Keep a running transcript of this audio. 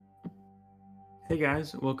Hey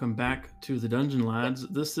guys, welcome back to the Dungeon Lads.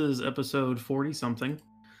 This is episode 40 something,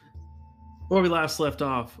 where we last left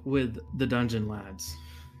off with the Dungeon Lads.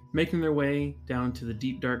 Making their way down to the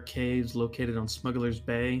deep dark caves located on Smuggler's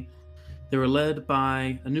Bay, they were led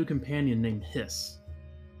by a new companion named Hiss.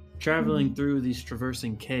 Traveling through these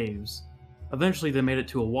traversing caves, eventually they made it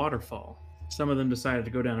to a waterfall. Some of them decided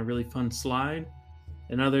to go down a really fun slide,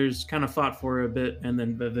 and others kind of fought for a bit and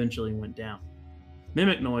then eventually went down.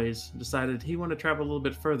 Mimic Noise decided he wanted to travel a little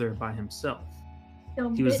bit further by himself.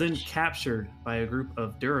 He was then captured by a group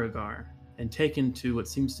of Duergar and taken to what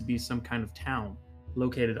seems to be some kind of town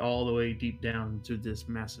located all the way deep down into this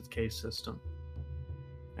massive cave system.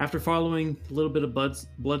 After following a little bit of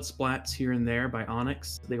blood splats here and there by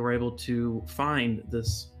Onyx, they were able to find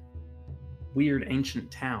this weird ancient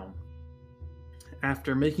town.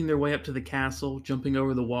 After making their way up to the castle, jumping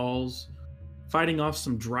over the walls, fighting off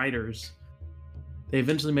some driders, they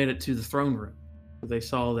eventually made it to the throne room. They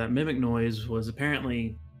saw that Mimic Noise was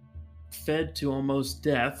apparently fed to almost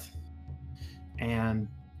death and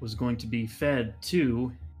was going to be fed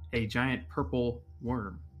to a giant purple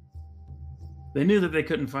worm. They knew that they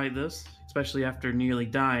couldn't fight this, especially after nearly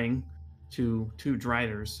dying to two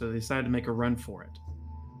driders, so they decided to make a run for it.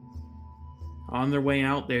 On their way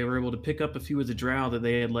out, they were able to pick up a few of the drow that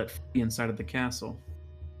they had let free inside of the castle.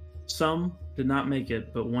 Some did not make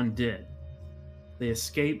it, but one did. They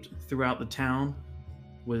escaped throughout the town,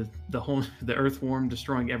 with the earthworm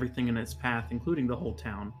destroying everything in its path, including the whole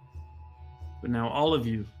town. But now all of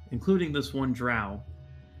you, including this one drow,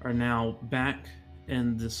 are now back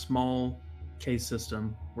in the small cave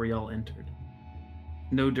system where y'all entered.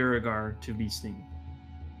 No Duergar to be seen.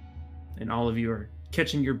 And all of you are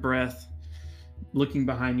catching your breath, looking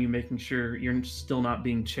behind you, making sure you're still not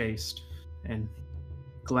being chased, and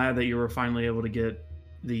glad that you were finally able to get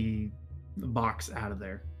the box out of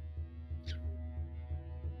there.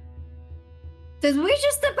 Did we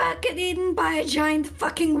just about get eaten by a giant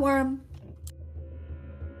fucking worm?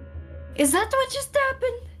 Is that what just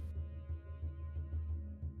happened?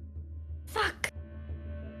 Fuck.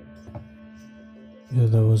 Yeah,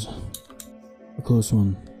 that was a close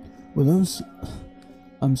one.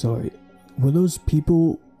 I'm sorry. Were those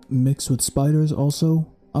people mixed with spiders also?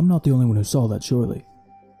 I'm not the only one who saw that, surely.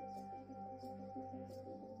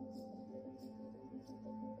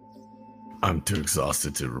 I'm too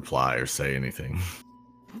exhausted to reply or say anything.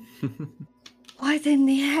 What in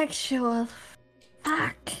the actual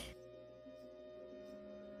fuck?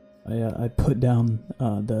 I put down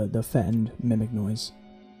the fattened Mimic Noise.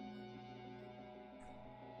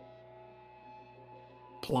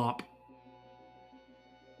 Plop.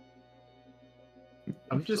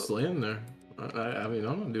 I'm just laying there. I mean,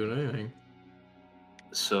 I'm not doing anything.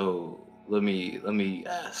 So let me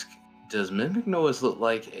ask: does Mimic Noise look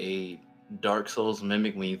like a Dark Souls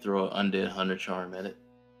mimic when you throw an undead hunter charm at it?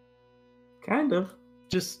 Kind of.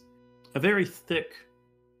 Just a very thick.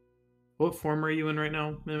 What form are you in right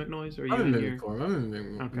now, Mimic Noise? Are you I'm in in mimic form. I'm in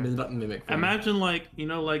mimic form. Imagine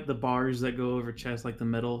like the bars that go over chest, like the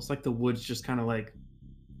metal. It's like the wood's just kind of like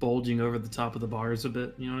bulging over the top of the bars a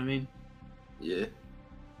bit. You know what I mean? Yeah.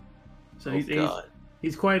 So God.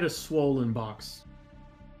 he's quite a swollen box.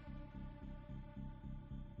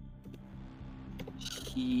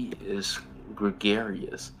 He is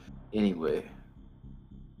gregarious. Anyway,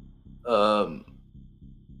 I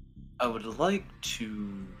would like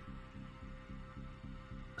to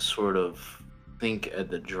sort of think at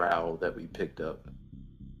the drow that we picked up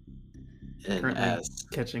and Currently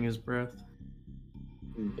ask. catching his breath.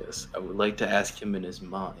 Yes, I would like to ask him in his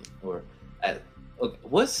mind, look,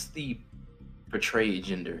 what's the portrayed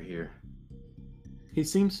gender here? He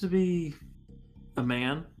seems to be a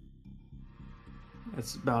man.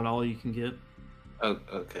 That's about all you can get. Oh,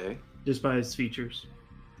 okay. Just by his features.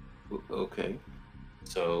 Okay.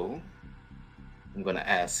 So, I'm going to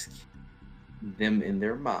ask them in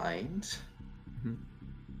their mind,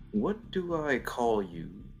 what do I call you?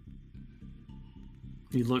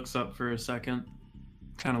 He looks up for a second,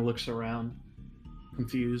 kind of looks around,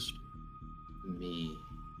 confused. Me.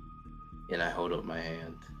 And I hold up my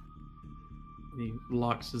hand. He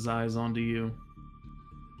locks his eyes onto you.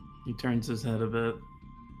 He turns his head a bit.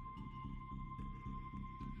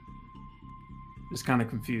 Just kind of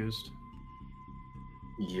confused.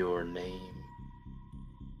 Your name?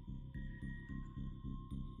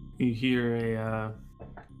 You hear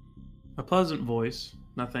a pleasant voice,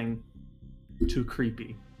 nothing too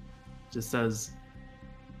creepy. Just says,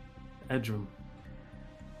 Edrum.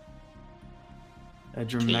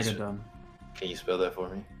 Edrum Megadon. Can you spell that for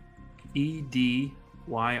me?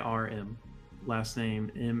 Edyrm. Last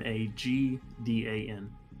name Magdan.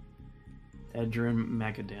 Edrin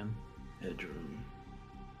Magadan. Edrin.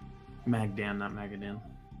 Magdan, not Magadan.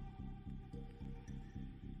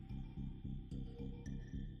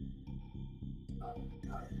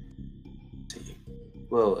 See.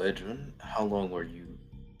 Well, Edrin, how long were you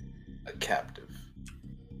a captive?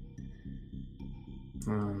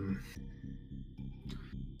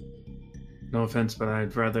 No offense, but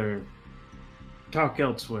I'd rather talk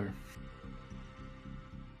elsewhere.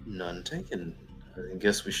 None taken. I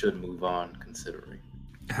guess we should move on, considering.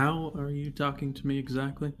 How are you talking to me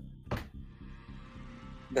exactly?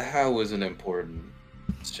 The how isn't important.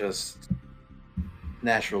 It's just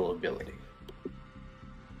natural ability.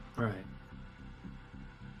 Right.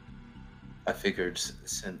 I figured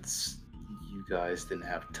since you guys didn't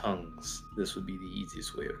have tongues, this would be the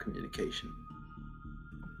easiest way of communication.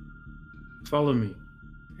 Follow me.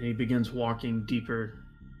 And he begins walking deeper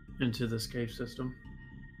into this cave system.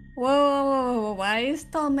 Whoa, why is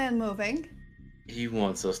Tall Man moving? He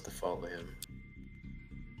wants us to follow him.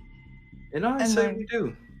 And I And say then- we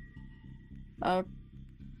do.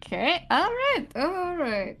 Okay,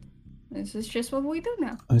 alright. This is just what we do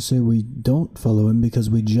now. I say we don't follow him because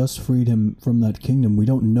we just freed him from that kingdom. We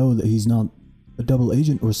don't know that he's not a double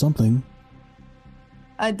agent or something.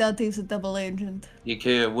 I doubt he's a double agent.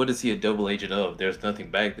 Ikea, what is he a double agent of? There's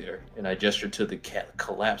nothing back there. And I gestured to the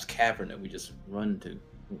collapsed cavern that we just ran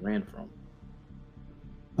from.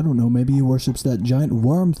 I don't know, maybe he worships that giant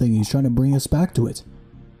worm thing. He's trying to bring us back to it.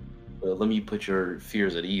 Well, let me put your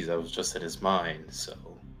fears at ease. I was just in his mind, so...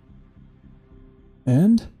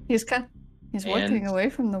 And? He's working And- away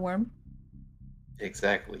from the worm.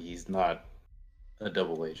 Exactly, he's not a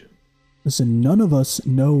double agent. Listen, none of us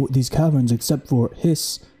know these caverns except for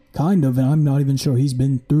Hiss, kind of, and I'm not even sure he's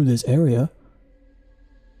been through this area.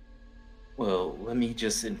 Well, let me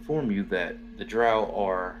just inform you that the Drow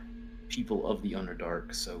are people of the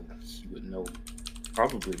Underdark, so he would know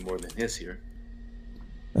probably more than Hiss here.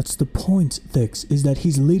 That's the point, Thix, is that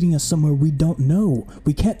he's leading us somewhere we don't know.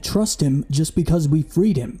 We can't trust him just because we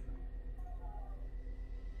freed him.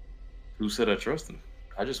 Who said I trust him?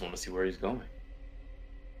 I just want to see where he's going.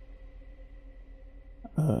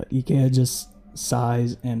 Ikea just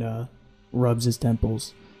sighs and rubs his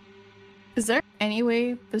temples. Is there any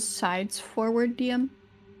way besides forward, DM?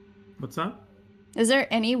 What's that? Is there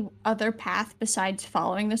any other path besides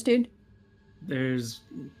following this dude? There's,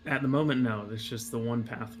 at the moment, no. There's just the one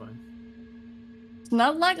pathway. It's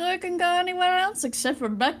not like we can go anywhere else except for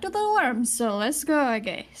back to the worm, so let's go, I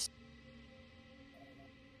guess.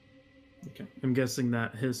 Okay. I'm guessing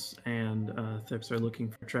that Hiss and Thix are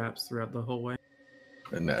looking for traps throughout the whole way.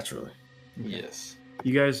 And naturally. Yes.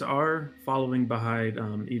 You guys are following behind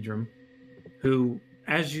Idrim, who,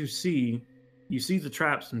 as you see the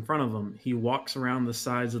traps in front of him. He walks around the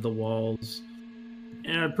sides of the walls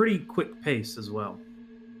at a pretty quick pace as well.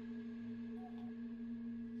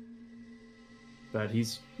 But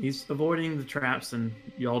he's avoiding the traps, and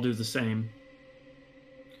you all do the same.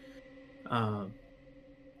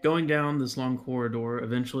 Going down this long corridor,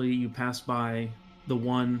 eventually you pass by the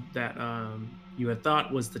one that you had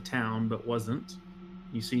thought was the town, but wasn't.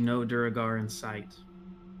 You see no Duergar in sight.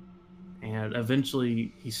 And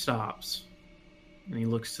eventually he stops, and he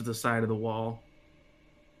looks to the side of the wall.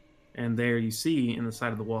 And there you see in the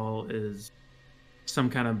side of the wall is some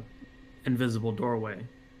kind of invisible doorway.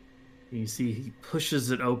 You see he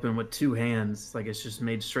pushes it open with two hands, like it's just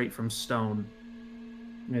made straight from stone.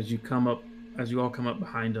 And as you all come up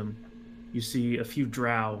behind him, you see a few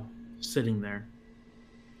drow sitting there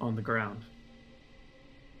on the ground.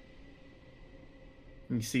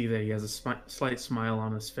 And you see that he has a slight smile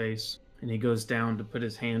on his face, and he goes down to put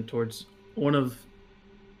his hand towards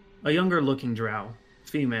a younger looking drow,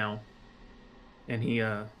 female, and he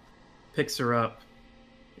picks her up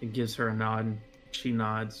and gives her a nod, and she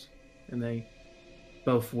nods, and they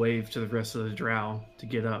both wave to the rest of the drow to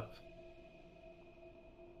get up.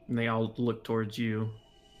 And they all look towards you.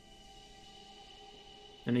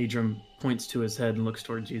 And Idrim points to his head and looks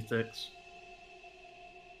towards you, Thix.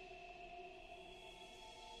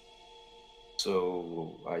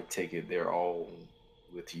 So I take it they're all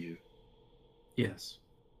with you. Yes.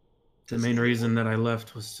 The main reason that I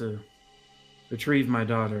left was to retrieve my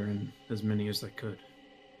daughter and as many as I could.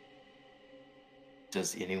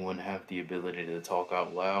 Does anyone have the ability to talk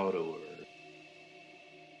out loud, or?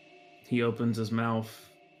 He opens his mouth,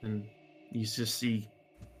 and you just see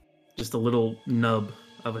just a little nub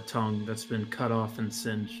of a tongue that's been cut off and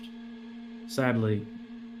singed. Sadly,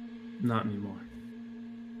 not anymore.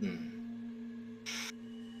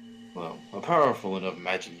 Well, a powerful enough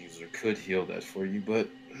magic user could heal that for you, but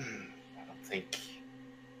I don't think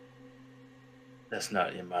That's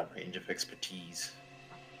not in my range of expertise.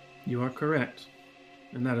 You are correct,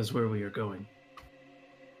 and that is where we are going.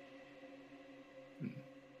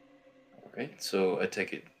 All right. So I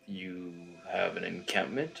take it you have an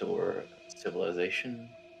encampment or civilization,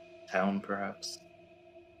 town, perhaps.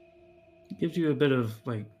 It gives you a bit of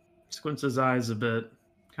squints his eyes a bit,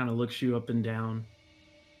 kind of looks you up and down.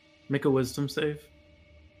 Make a wisdom save.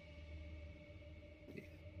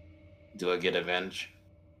 Do I get advantage?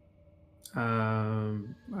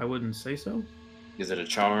 I wouldn't say so. Is it a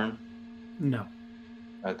charm? No.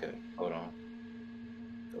 Okay, hold on.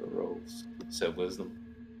 Go to rolls. Set wisdom.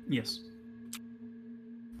 Yes.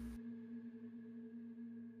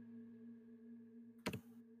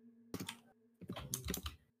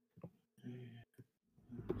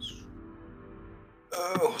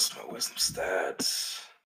 Oh, what's my wisdom stats?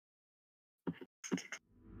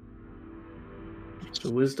 So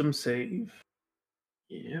wisdom save.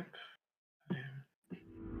 Yep.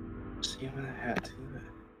 See what I had to.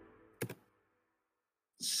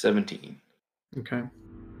 17. Okay.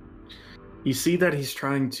 You see that he's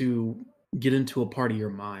trying to get into a part of your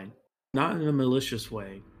mind. Not in a malicious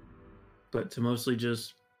way, but to mostly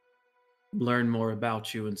just learn more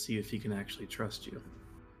about you and see if he can actually trust you.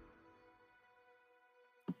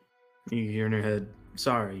 You hear in your head,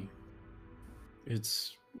 sorry.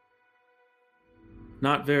 It's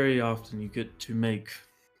not very often you get to make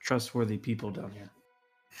trustworthy people down here.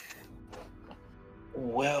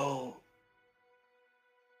 Well,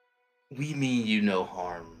 we mean you no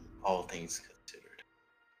harm, all things considered.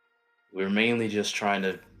 We're mainly just trying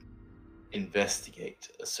to investigate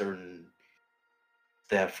a certain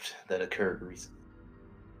theft that occurred recently.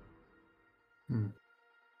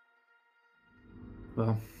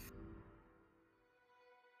 Well,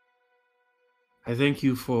 I thank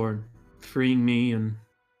you for freeing me, and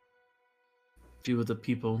a few of the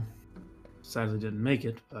people sadly didn't make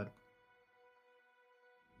it, but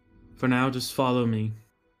for now, just follow me.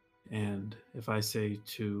 And if I say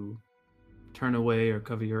to turn away or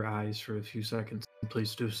cover your eyes for a few seconds,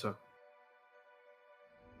 please do so.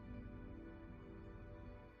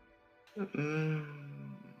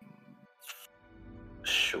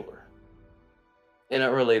 Sure. And I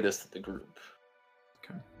relay this to the group.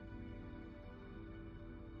 Okay.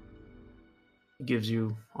 He gives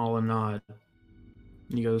you all a nod.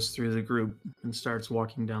 He goes through the group and starts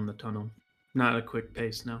walking down the tunnel. Not a quick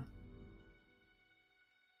pace now.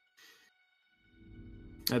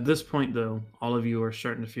 At this point, though, all of you are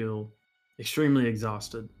starting to feel extremely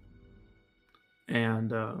exhausted.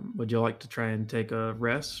 And would you like to try and take a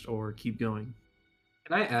rest or keep going?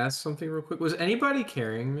 Can I ask something real quick? Was anybody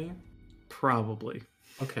carrying me? Probably.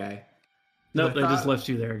 Okay. Nope, they just left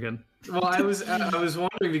you there again. Well, I was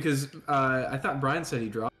wondering because I thought Brian said he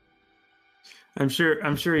dropped. I'm sure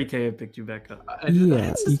Ikea picked you back up.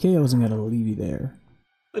 Yeah, Ikea wasn't gonna leave you there.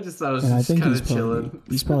 I just thought it was And I just think kind of chilling.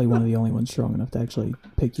 he's probably one of the only ones strong enough to actually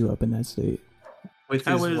pick you up in that state. With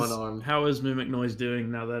his one arm. How is Mimic Noise doing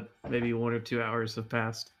now that maybe 1 or 2 hours have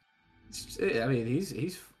passed? I mean, he's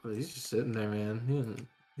just sitting there, man.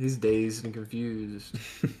 He's dazed and confused.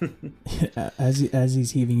 As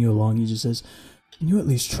he's heaving you along, he just says, "Can you at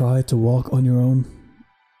least try to walk on your own?"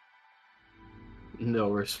 No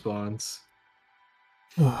response.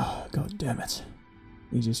 Oh, God damn it.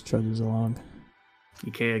 He just trudges along.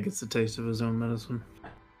 Ikea gets a taste of his own medicine.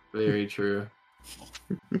 Very true.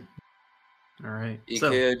 All right.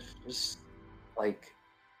 Ikea just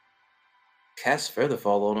cast feather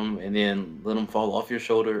fall on him and then let him fall off your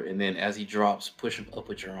shoulder, and then as he drops, push him up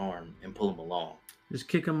with your arm and pull him along. Just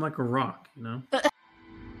kick him like a rock, you know?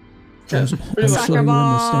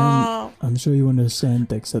 I'm sure you understand,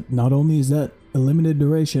 Thix, that not only is that a limited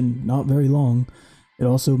duration, not very long, it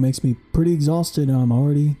also makes me pretty exhausted, and I'm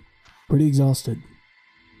already pretty exhausted.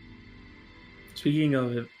 Speaking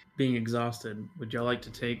of it being exhausted, would y'all like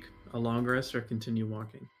to take a long rest or continue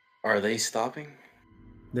walking? Are they stopping?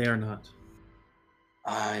 They are not.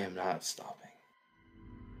 I am not stopping.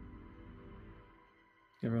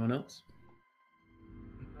 Everyone else?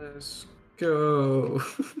 Let's go.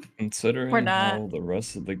 We're Considering not. how the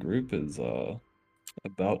rest of the group is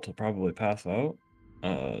about to probably pass out,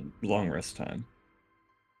 long rest time.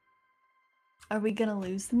 Are we gonna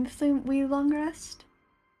lose them if we long rest?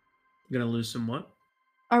 You gonna lose some what?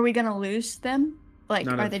 Are we gonna lose them? Like,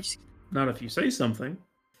 Not are if- they just... Not if you say something.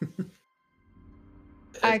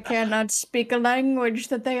 I cannot speak a language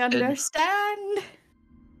that they understand.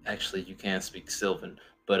 Actually, you can speak Sylvan,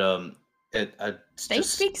 but They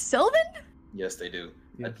speak Sylvan? Yes, they do.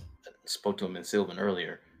 Yes. I spoke to him in Sylvan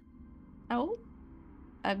earlier. Oh,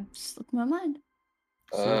 I've slipped my mind.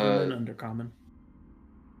 Sylvan and Undercommon.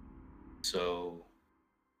 So,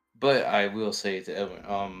 but I will say to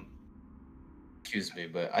Evan, excuse me,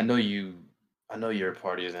 but I know your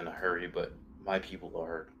party is in a hurry, but my people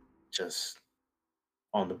are just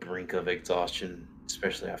on the brink of exhaustion,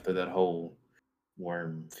 especially after that whole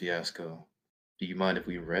worm fiasco. Do you mind if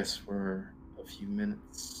we rest for a few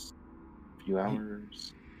minutes, a few He,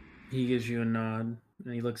 hours? he gives you a nod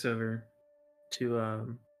and he looks over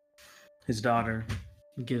to his daughter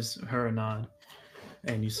and gives her a nod.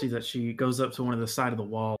 And you see that she goes up to one of the side of the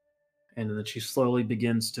wall and then she slowly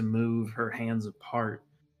begins to move her hands apart.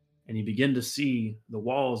 And you begin to see the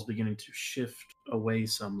walls beginning to shift away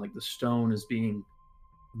some, like the stone is being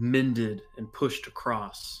mended and pushed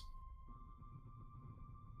across.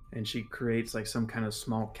 And she creates like some kind of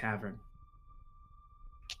small cavern.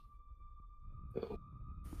 So,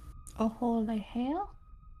 Oh, holy hell.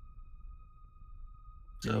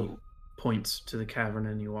 And he points to the cavern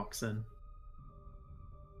and he walks in.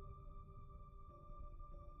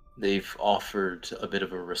 they've offered a bit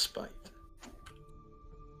of a respite.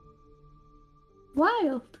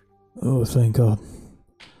 Wild. Oh, thank God.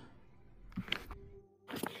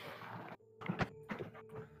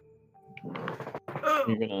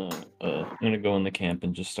 I'm gonna go in the camp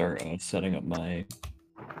and just start setting up my.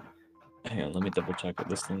 Hang on, let me double check what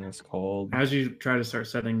this thing is called. As you try to start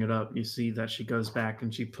setting it up, you see that she goes back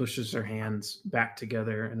and she pushes her hands back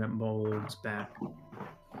together and it molds back.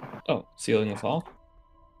 Oh, sealing this off.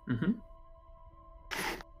 Mm-hmm.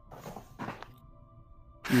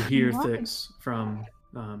 You hear Wow. Thix from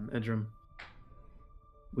Edrum.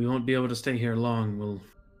 We won't be able to stay here long. We'll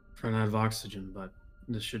run out of oxygen, but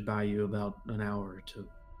this should buy you about an hour or two.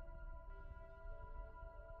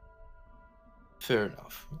 Fair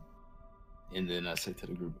enough. And then I say to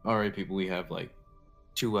the group, all right, people, we have like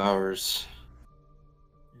 2 hours.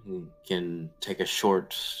 We can take a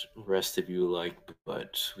short rest if you like,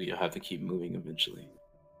 but we have to keep moving eventually.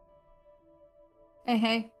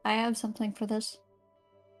 Hey, I have something for this.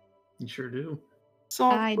 You sure do.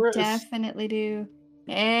 I definitely do.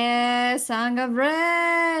 Yeah, Song of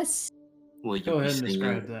Rest! Will you Go be ahead and singing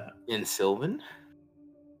describe that. in Sylvan?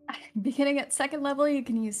 Beginning at 2nd level, you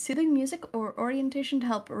can use soothing music or orientation to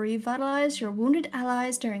help revitalize your wounded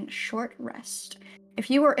allies during a short rest. If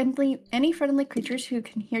you or any friendly creatures who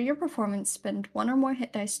can hear your performance spend 1 or more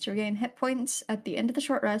hit dice to regain hit points at the end of the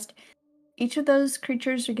short rest, each of those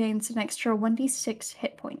creatures regains an extra 1d6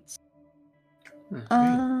 hit points.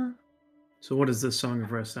 Alright. So what does this Song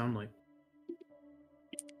of Rest sound like?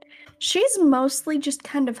 She's mostly just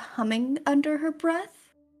kind of humming under her breath.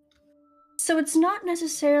 So it's not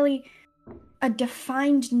necessarily a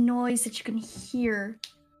defined noise that you can hear,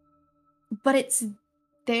 but it's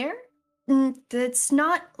there. It's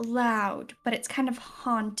not loud, but it's kind of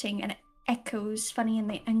haunting and it echoes funny in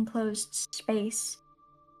the enclosed space.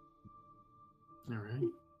 All right.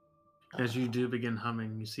 As you do begin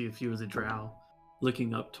humming, you see a few of the drow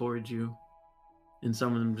looking up towards you, and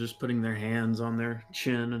some of them just putting their hands on their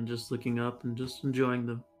chin and just looking up and just enjoying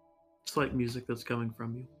the slight music that's coming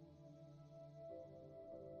from you.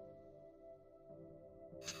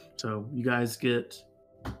 So you guys get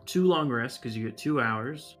 2 long rests because you get 2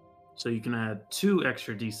 hours. So you can add 2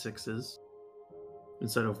 extra d6s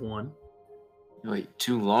instead of 1. Wait,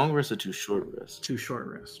 2 long rests or 2 short rests? 2 short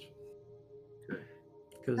rests. Okay.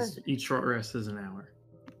 Because each short rest is an hour.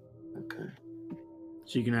 Okay.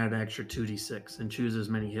 So you can add an extra 2d6 and choose as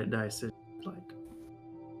many hit dice as you like.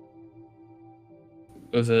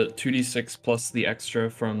 Was it 2d6 plus the extra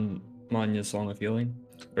from Manya's Song of Healing?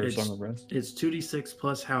 Or It's- Song of Rest? It's 2d6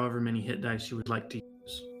 plus however many hit dice you would like to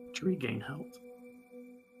use to regain health.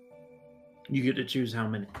 You get to choose how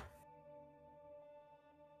many.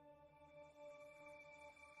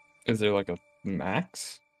 Is there like a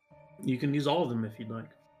max? You can use all of them if you'd like.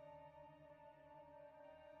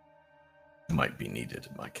 Might be needed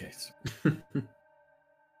in my case.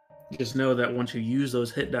 Just know that once you use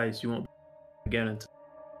those hit dice, you won't again until.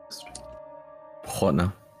 What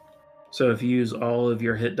now? So if you use all of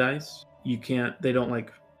your hit dice, you can't. They don't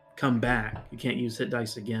like come back. You can't use hit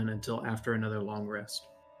dice again until after another long rest.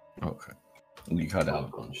 Okay. You cut out a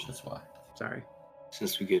bunch, that's why. Sorry.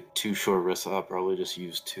 Since we get 2 short rests, I'll probably just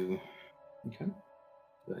use 2. Okay.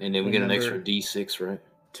 And then we get an extra Remember- d6, right?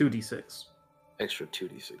 2d6. Extra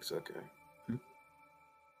 2d6, okay.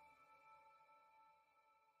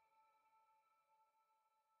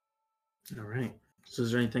 All right. So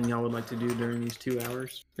is there anything y'all would like to do during these 2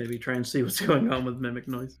 hours? Maybe try and see what's going on with mimic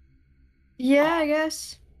noise. Yeah, I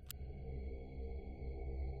guess.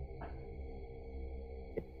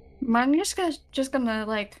 I'm just gonna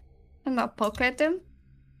like, I'm gonna poke at him.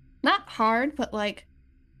 Not hard, but like,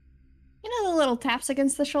 you know the little taps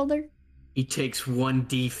against the shoulder? He takes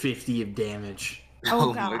 1d50 of damage.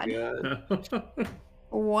 Oh, my God. god.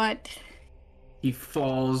 What? He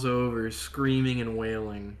falls over, screaming and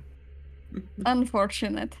wailing.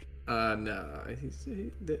 Unfortunate. No,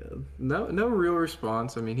 no real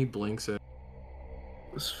response. I mean, he blinks at.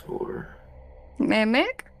 +4.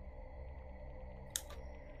 Mimic?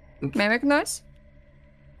 Mimic noise?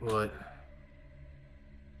 What?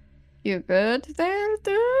 You good there,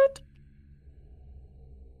 dude?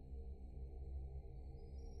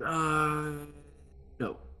 No.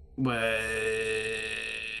 But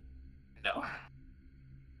no.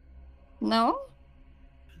 No?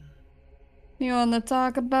 You wanna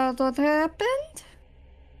talk about what happened?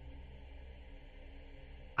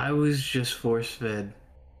 I was just force-fed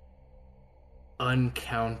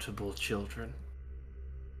uncountable children.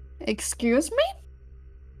 Excuse me?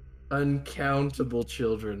 Uncountable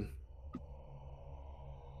children.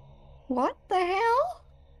 What the hell?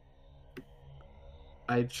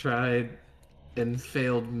 I tried and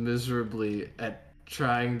failed miserably at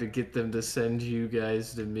trying to get them to send you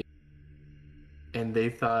guys to me. And they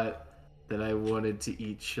thought that I wanted to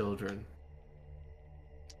eat children.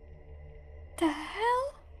 The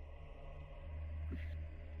hell?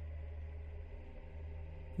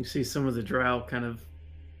 You see some of the drow kind of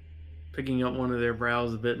picking up one of their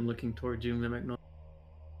brows a bit and looking towards you, Mimic Noise.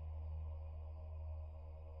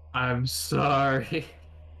 I'm sorry.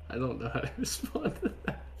 I don't know how to respond to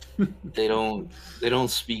that. They don't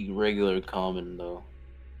speak regular common though.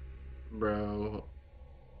 Bro,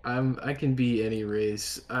 I can be any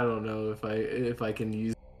race. I don't know if I can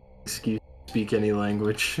use excuse to speak any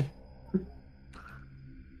language.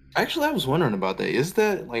 Actually, I was wondering about that. Is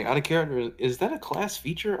that like out of character? Is that a class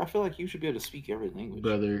feature? I feel like you should be able to speak every language.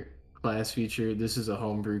 Brother, class feature. This is a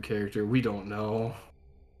homebrew character. We don't know.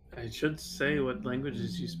 I should say what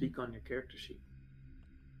languages you speak on your character sheet.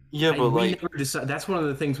 Yeah, but we like never that's one of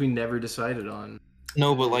the things we never decided on.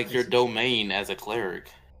 no, but like your domain as a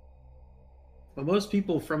cleric. But most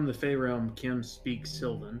people from the Fey realm can speak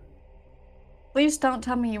Sylvan. Please don't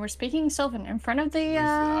tell me you were speaking Sylvan in front of the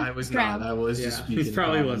I was drow. not. I was just Yeah, speaking. he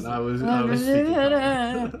probably common. wasn't. I was speaking.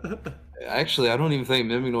 common. Actually, I don't even think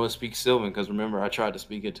Mimic Noise speaks Sylvan because remember I tried to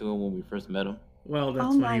speak it to him when we first met him. Well, that's Oh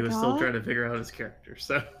when my he was still God. trying to figure out his character,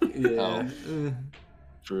 so. Yeah.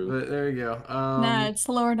 True. But there you go. Nah, it's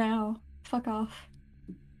slower now. Fuck off.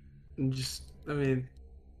 I mean,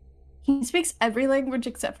 He speaks every language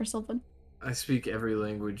except for Sylvan. I speak every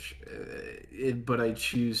language, but I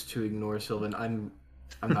choose to ignore Sylvan. I'm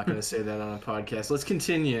not going to say that on a podcast. Let's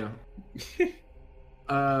continue. Hey.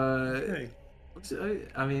 I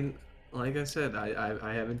mean, like I said,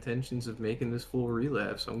 I have intentions of making this full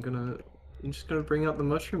relapse. I'm just gonna bring out the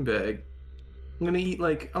mushroom bag. I'm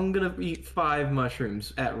gonna eat 5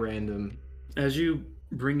 mushrooms at random. As you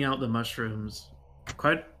bring out the mushrooms,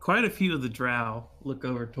 quite a few of the drow look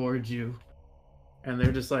over towards you, and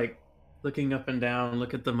they're just like looking up and down,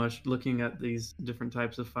 looking at these different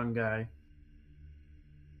types of fungi,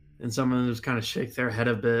 and some of them just kind of shake their head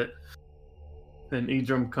a bit. Then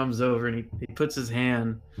Edrum comes over and he puts his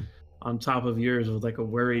hand on top of yours with like a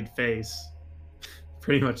worried face,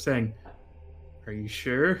 pretty much saying, "Are you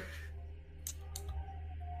sure?"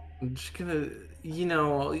 I'm just gonna,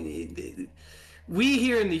 we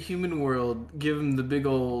here in the human world give him the big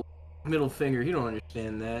old middle finger. You don't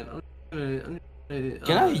understand that. Can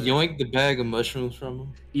I yoink the bag of mushrooms from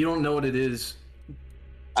him? You don't know what it is.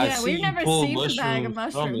 I Yeah, see we've you never pull seen a bag of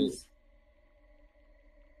mushrooms from it. mushrooms.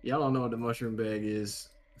 Y'all don't know what the mushroom bag is.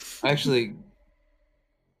 Actually,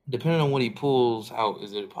 depending on what he pulls out,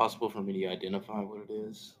 is it possible for me to identify what it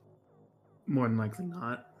is? More than likely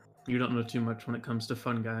not. You don't know too much when it comes to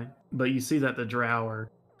fungi, but you see that the drow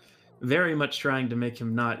are very much trying to make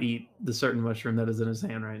him not eat the certain mushroom that is in his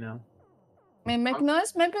hand right now. Mimic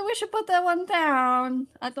noise? Maybe we should put that one down.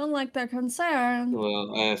 I don't like their concern.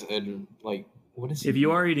 Well, I asked Edwin, like, what is If he you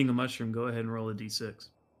doing? are eating a mushroom, go ahead and roll a d6.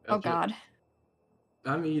 Oh Gotcha. God.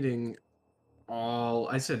 I'm eating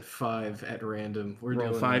I said 5 at random. We're Roll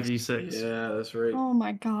doing 5d6. Yeah, that's right. Oh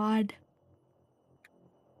my God.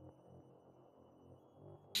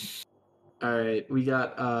 All right, we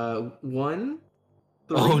got 1,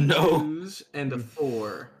 3 Oh, no. 2s, and a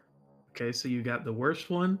 4. Okay, so you got the worst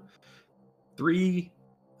one, 3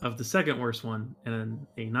 of the second worst one, and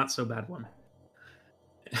a not so bad one.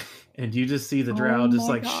 And you just see the drow Oh just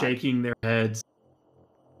my like God. shaking their heads.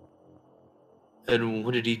 Edwin,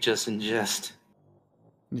 what did he just ingest?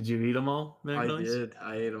 Did you eat them all? I Magnolis? did.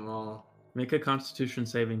 I ate them all. Make a Constitution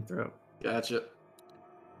saving throw. Gotcha.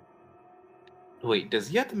 Wait, does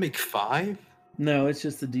he have to make 5? No, it's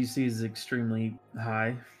just the DC is extremely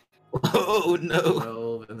high. Oh no.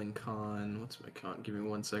 12, and then con. What's my con? Give me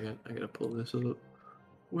 1 second. I gotta pull this up.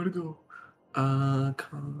 Where to go?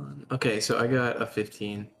 Con. Okay, so I got a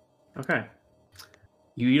 15. Okay.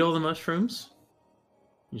 You eat all the mushrooms.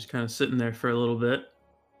 You're just kind of sitting there for a little bit,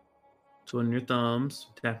 twiddling your thumbs,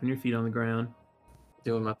 tapping your feet on the ground.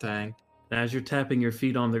 Doing my thing. And as you're tapping your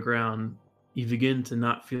feet on the ground, you begin to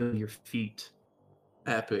not feel your feet.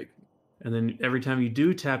 Epic. And then every time you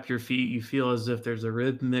do tap your feet, you feel as if there's a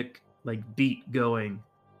rhythmic beat going.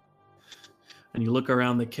 And you look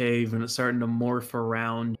around the cave and it's starting to morph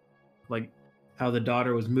around, like how the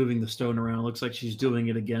daughter was moving the stone around. It looks like she's doing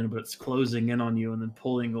it again, but it's closing in on you and then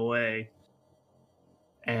pulling away.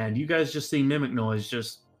 And you guys just see Mimic Noise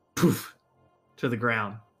just poof to the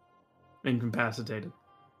ground, incapacitated.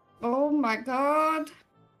 Oh my god.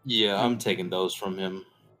 Yeah, I'm taking those from him.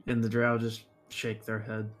 And the drow just shake their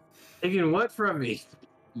head. Taking what from me?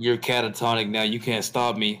 You're catatonic now. You can't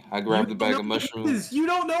stop me. I grabbed the bag of mushrooms. You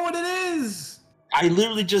don't know what it is. I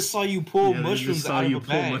literally just saw you pull Yeah, they just mushrooms saw out you of a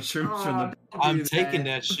pull bag. mushrooms from the. I'm taking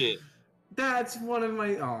that shit. That's one of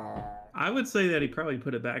my. Oh. I would say that he probably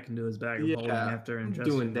put it back into his bag of holding after I'm ingesting.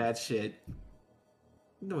 doing that shit.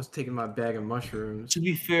 No one's taking my bag of mushrooms. To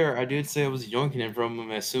be fair, I did say I was yoinking it from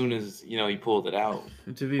him as soon as he pulled it out.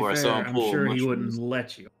 To be Or I fair, saw him I'm pull sure he mushrooms. wouldn't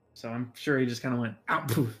let you. So I'm sure he just kind of went out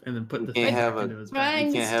poof and then put the thing can't back have a- into his bag.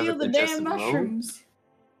 Trying to can't have steal it the digested damn mode? mushrooms.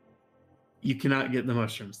 You cannot get the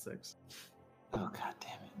mushroom sticks. Oh god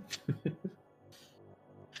damn it!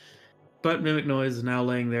 But Mimic Noise is now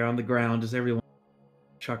laying there on the ground, just everyone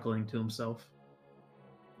chuckling to himself.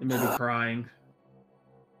 And maybe crying.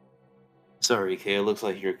 Sorry, Kay. It looks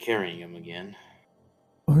like you're carrying him again.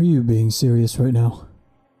 Are you being serious right now?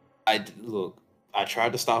 Look. I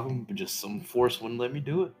tried to stop him, but just some force wouldn't let me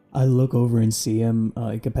do it. I look over and see him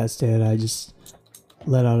incapacitated. I just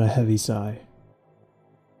let out a heavy sigh.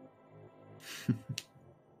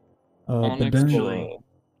 But Onyx during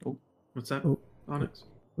will, What's that? Oh. Onyx?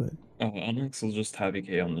 Onyx will just tap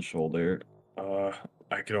K on the shoulder.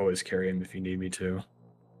 I could always carry him if you need me to.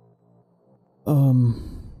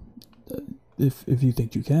 If you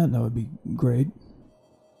think you can, that would be great.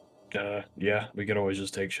 Yeah, we could always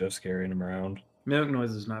just take shifts carrying him around. Mimic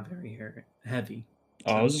Noise is not very heavy.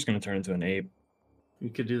 Oh, I was just gonna turn into an ape. You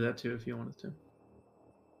could do that too if you wanted to.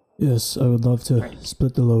 Yes, I would love to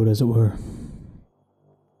split the load, as it were.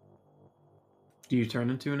 Do you turn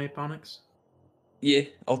into an ape, Onyx? Yeah,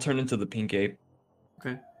 I'll turn into the pink ape.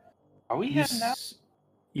 Okay. Are we You, heading out?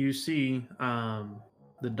 you see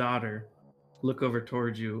the daughter look over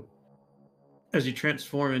towards you as you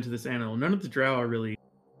transform into this animal. None of the drow are really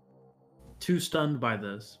too stunned by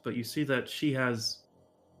this, but you see that she has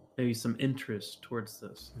maybe some interest towards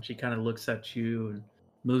this. And she kind of looks at you and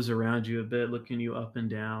moves around you a bit, looking you up and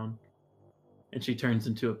down. And she turns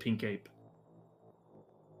into a pink ape.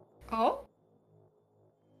 Oh?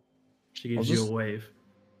 She gives I'll you just- a wave.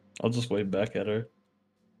 I'll just wave back at her.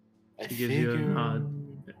 She gives you a nod.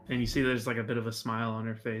 And you see there's like a bit of a smile on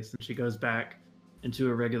her face. And she goes back into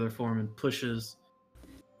a regular form and pushes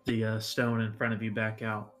the stone in front of you back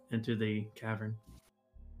out into the cavern.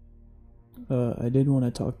 I did want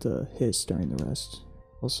to talk to Hiss during the rest.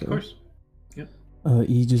 Also, Of course.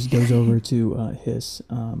 he just goes over to Hiss,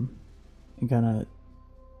 and kind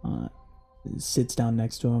of sits down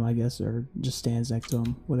next to him, I guess, or just stands next to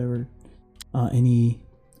him, whatever. And he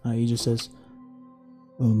just says,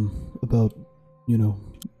 about,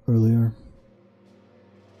 earlier.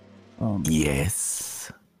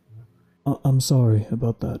 Yes. I'm sorry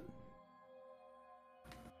about that.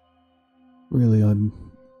 Really,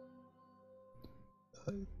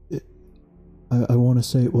 I want to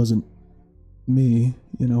say it wasn't me,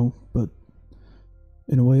 but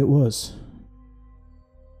in a way it was.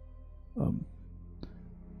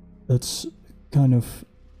 That's kind of...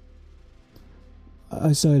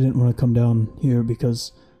 I said I didn't want to come down here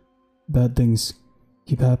because bad things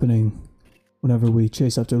keep happening whenever we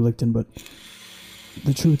chase after Licton, but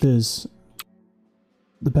the truth is,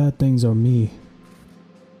 the bad things are me.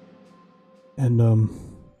 And,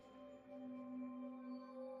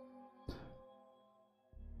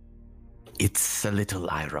 It's a little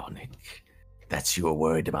ironic that you're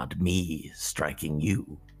worried about me striking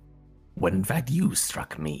you, when in fact you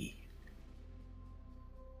struck me.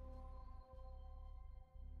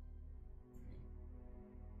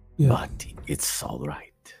 yeah, But it's all right.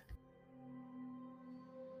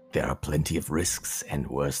 There are plenty of risks and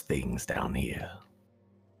worse things down here.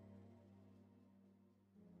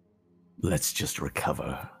 Let's just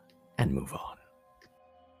recover and move on.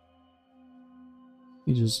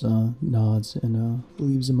 he just nods and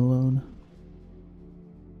leaves him alone.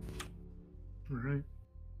 All right.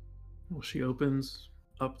 Well, she opens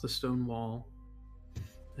up the stone wall,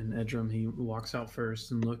 and Edrum, he walks out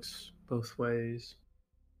first and looks both ways,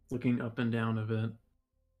 looking up and down a bit. And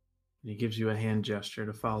he gives you a hand gesture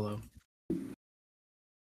to follow.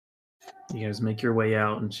 You guys make your way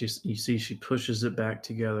out, and you see she pushes it back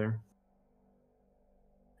together.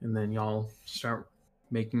 And then y'all start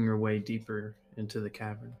making your way deeper into the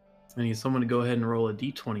cavern. I need someone to go ahead and roll a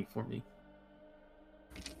d20 for me.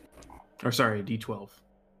 Or sorry, a d12.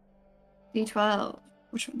 D12.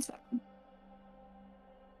 Which one's that one?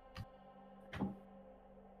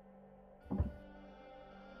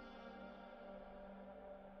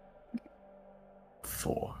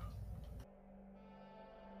 Four.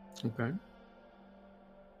 Okay.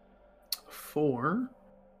 4.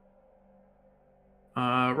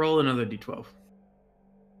 Roll another d12.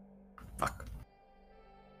 Fuck.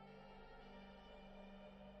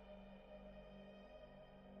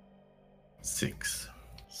 6.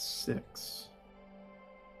 6.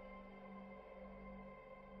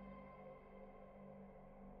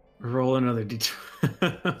 Roll another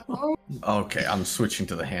d12. Oh, Okay, I'm switching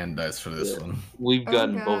to the hand dice for this Yeah. one. We've Oh,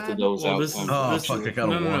 gotten both God. of those Well, outcomes. this is Oh, this fuck, is, I got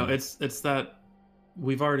a no. one. It's that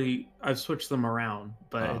I've switched them around,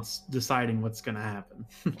 but Oh. it's deciding what's gonna happen.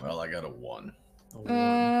 Well, I got a 1. A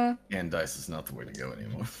 1. Hand dice is not the way to go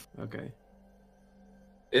anymore. Okay.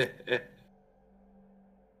 Eh.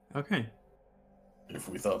 Okay. If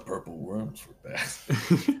we thought purple worms were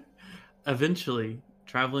bad. Eventually,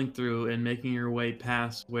 traveling through and making your way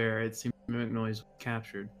past where it seems mimic noise was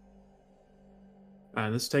captured.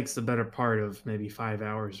 This takes the better part of maybe 5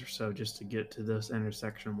 hours or so just to get to this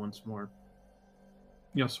intersection once more.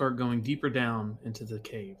 You'll start going deeper down into the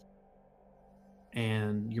cave.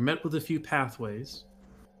 And you're met with a few pathways,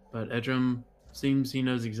 but Edrum seems he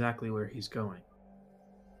knows exactly where he's going.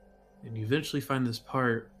 And you eventually find this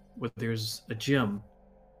part where there's a gem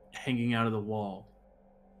hanging out of the wall.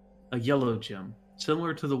 A yellow gem,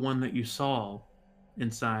 similar to the one that you saw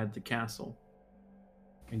inside the castle.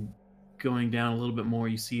 And going down a little bit more,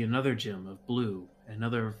 you see another gem of blue,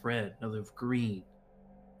 another of red, another of green,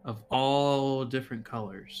 of all different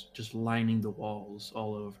colors, just lining the walls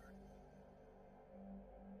all over.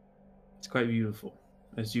 It's quite beautiful.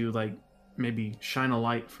 As you maybe shine a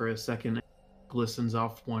light for a second, it glistens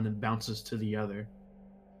off one and bounces to the other.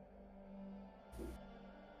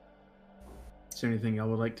 Is there anything y'all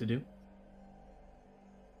would like to do?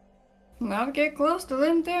 navigate close to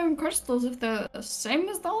them damn crystals if they're the same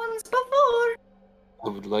as the ones before. I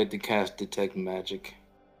would like to cast Detect Magic.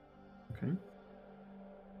 Okay.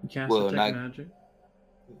 You cast Well, Detect not- Magic.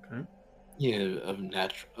 Okay. Yeah, of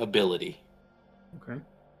natural ability. Okay.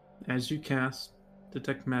 As you cast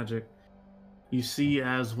Detect Magic, you see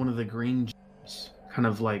as one of the green gems kind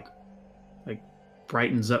of like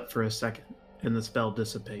brightens up for a second, and the spell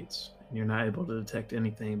dissipates, and you're not able to detect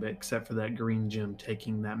anything but except for that green gem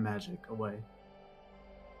taking that magic away.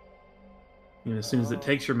 And as soon as it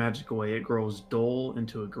takes your magic away, it grows dull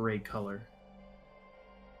into a gray color.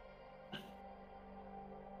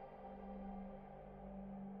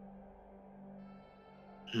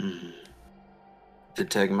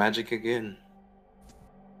 Detect Magic again.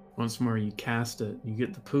 Once more, you cast it. You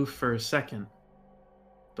get the poof for a second,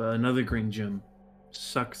 but another green gem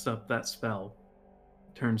sucks up that spell,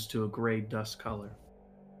 turns to a gray dust color.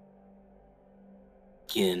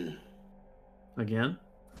 Again.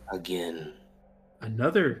 Again,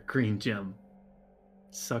 another green gem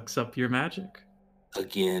sucks up your magic.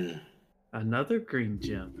 Again. Another green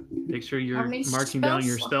gem. Make sure How you're many marking down spell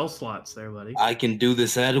your slots? spell slots there, buddy. I can do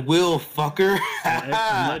this at will, fucker.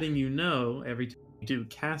 I'm letting you know every time you do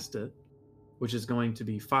cast it, which is going to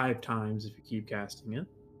be 5 times if you keep casting it.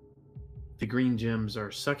 The green gems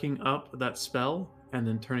are sucking up that spell and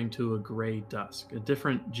then turning to a gray dusk, a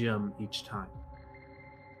different gem each time.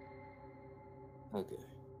 Okay.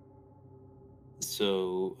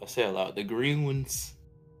 So I say aloud, the green ones,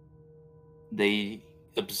 they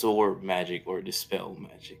absorb magic or dispel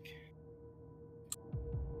magic.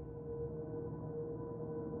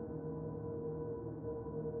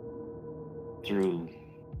 Through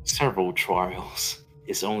several trials,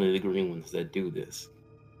 it's only the green ones that do this.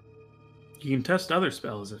 You can test other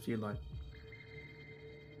spells if you'd like.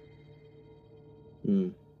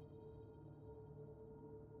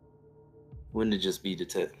 Wouldn't it just be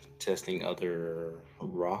testing other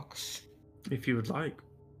rocks? If you would like.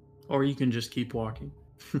 Or you can just keep walking.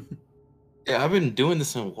 Yeah, I've been doing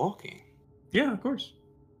this in walking. Yeah, of course.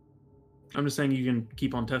 I'm just saying you can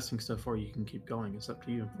keep on testing stuff or you can keep going. It's up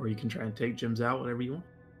to you. Or you can try and take gems out, whatever you want.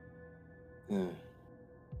 Yeah.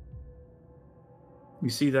 You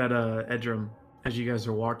see that Edrum, as you guys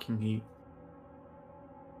are walking,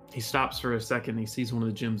 He stops for a second. He sees one of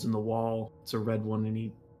the gems in the wall. It's a red one, and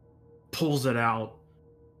he pulls it out.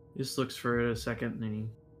 He just looks for it a second, and he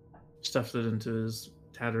stuffs it into his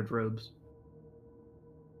tattered robes.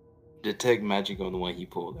 Detect magic on the one he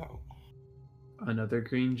pulled out. Another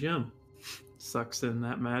green gem. Sucks in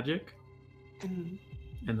that magic, and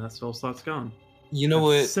that spell slot's gone. You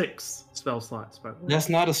know That's what? 6 spell slots, by the way. That's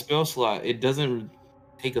not a spell slot. It doesn't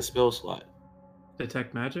take a spell slot.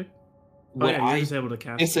 Detect magic? What you're just able to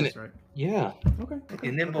cast it's this, right? Yeah. Okay.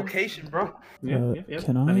 An invocation, bro. Yeah.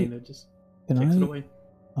 Can I mean, it just takes it away.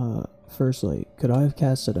 Firstly, could I have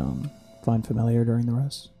casted Find Familiar during the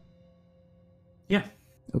rest? Yeah.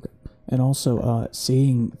 Okay. And also,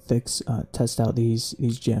 seeing Thix test out these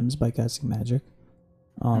gems by casting magic,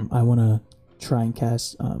 I want to try and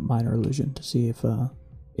cast Minor Illusion to see if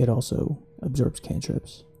it also absorbs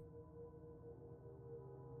cantrips.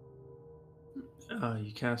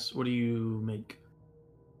 You cast. What do you make?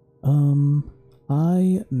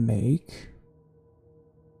 I make.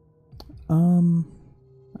 I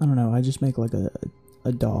don't know. I just make like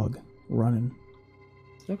a dog running.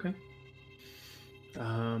 Okay.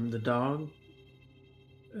 The dog.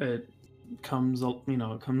 It comes.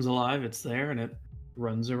 It comes alive. It's there and it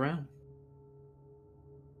runs around.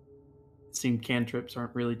 It seems cantrips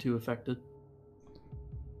aren't really too affected.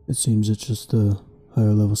 It seems it's just the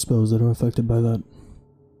higher level spells that are affected by that.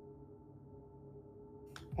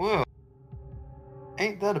 Well,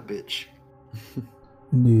 ain't that a bitch?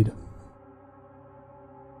 Indeed.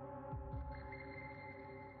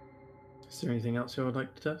 Is there anything else you would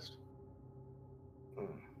like to test?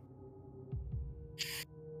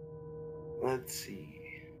 Let's see.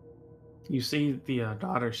 You see the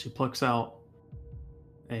daughter. She plucks out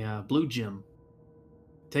a blue gem.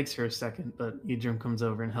 Takes her a second, but Idrim comes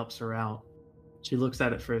over and helps her out. She looks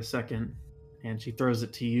at it for a second, and she throws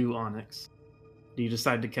it to you, Onyx. Do you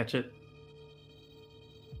decide to catch it?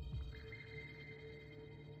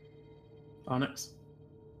 Onyx?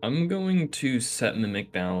 I'm going to set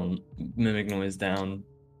Mimic Noise down,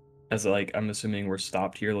 as like I'm assuming we're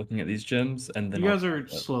stopped here looking at these gems, and then you guys are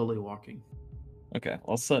slowly walking. Okay,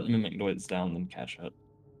 I'll set Mimic Noise down, then catch it.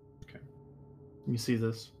 Okay. You see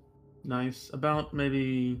this nice, about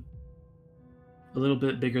maybe a little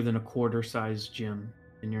bit bigger than a quarter-sized gem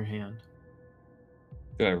in your hand.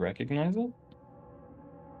 Do I recognize it?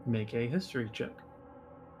 Make a history check.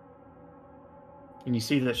 And you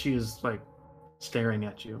see that she is like staring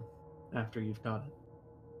at you after you've got it.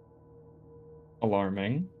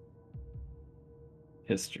 Alarming.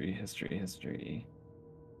 History.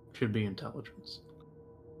 Should be intelligence.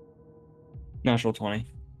 Natural 20.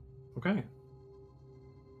 Okay.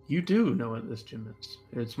 You do know what this gem is.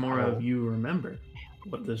 It's more of you remember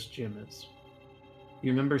what this gem is.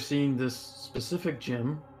 You remember seeing this specific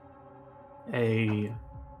gem, a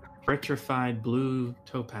petrified blue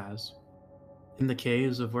topaz, in the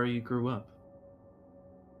caves of where you grew up.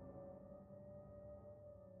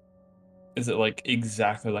 Is it like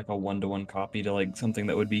exactly like a 1-to-1 copy to like something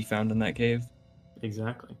that would be found in that cave?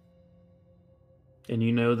 Exactly. And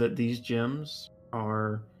you know that these gems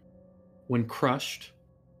are, when crushed,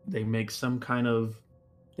 they make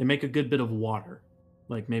they make a good bit of water,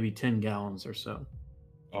 like maybe 10 gallons or so.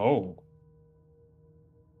 Oh.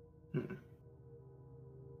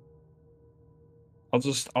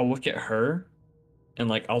 I'll look at her and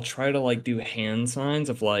like I'll try to like do hand signs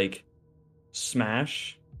of like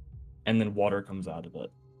smash, and then water comes out of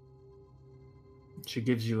it. She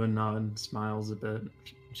gives you a nod and smiles a bit.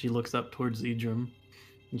 She looks up towards Idrim,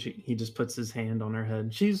 and he just puts his hand on her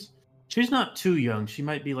head. She's not too young. She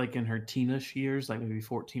might be like in her teenish years, like maybe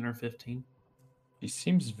 14 or 15. She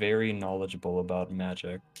seems very knowledgeable about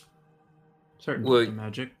magic. Certain Well, types of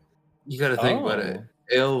magic. You got to think about it.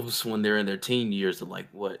 Elves, when they're in their teen years, are like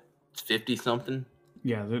what, 50 something?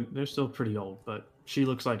 Yeah, they're still pretty old, but she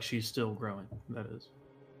looks like she's still growing. That is.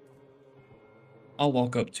 I'll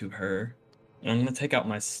walk up to her, and I'm gonna take out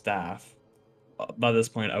my staff. By this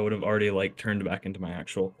point, I would have already like turned back into my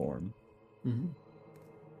actual form. Mm-hmm.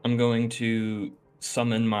 I'm going to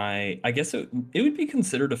summon my. I guess it would be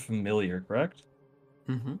considered a familiar, correct?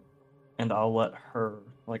 Mm-hmm. And I'll let her.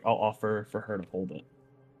 I'll offer for her to hold it.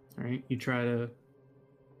 All right, you try to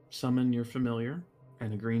summon your familiar,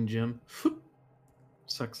 and a green gem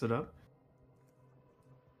sucks it up,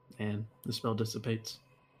 and the spell dissipates.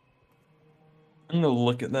 I'm gonna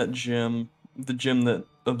look at that gem, the gem that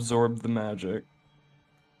absorbed the magic.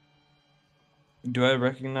 Do I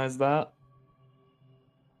recognize that?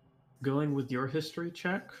 Going with your history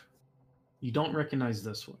check, you don't recognize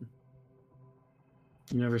this one.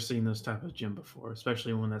 You've never seen this type of gem before,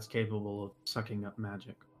 especially one that's capable of sucking up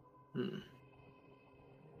magic.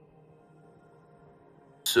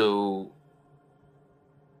 So,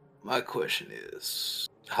 my question is,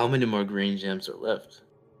 how many more green gems are left?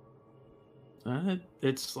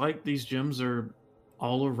 It's like these gems are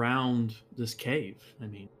all around this cave. I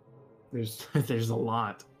mean, there's there's a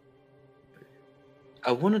lot.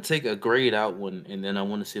 I want to take a grayed out one, and then I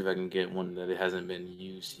want to see if I can get one that it hasn't been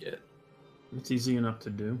used yet. It's easy enough to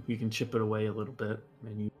do. You can chip it away a little bit,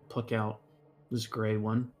 and you pluck out this gray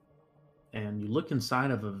one, and you look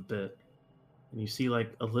inside of it a bit, and you see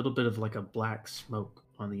like a little bit of like a black smoke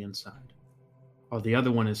on the inside. While the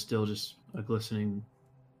other one is still just a glistening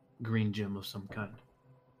green gem of some kind.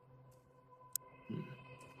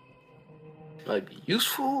 Might be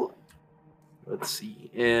useful. Let's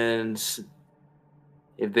see. And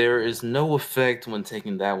if there is no effect when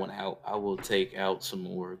taking that one out, I will take out some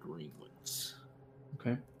more green ones.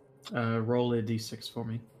 Okay. Roll a d6 for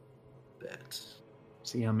me. That.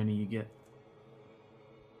 See how many you get.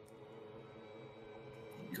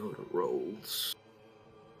 Go to rolls.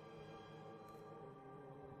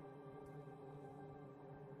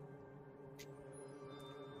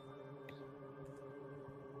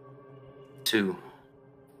 Two.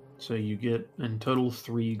 So you get in total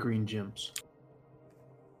 3 green gems.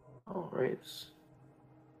 All right.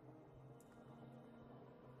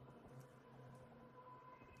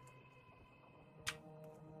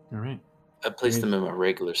 All right. I placed them in my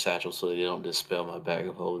regular satchel so they don't dispel my bag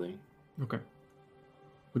of holding. Okay.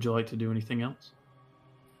 Would you like to do anything else?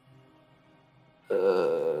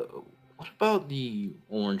 What about the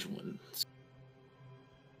orange ones?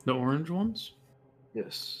 The orange ones?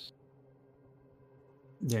 Yes.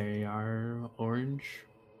 They are orange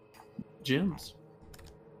gems.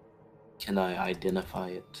 Can I identify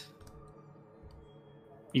it?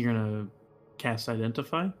 You're gonna cast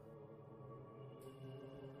Identify?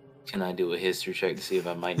 Can I do a history check to see if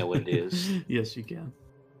I might know what it is? Yes, you can.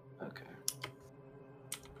 Okay.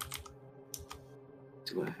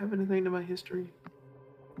 Do I have anything to my history?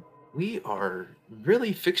 We are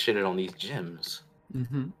really fixated on these gems.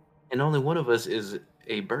 Mm-hmm. And only one of us is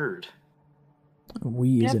a bird.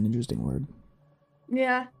 We is Yep. an interesting word.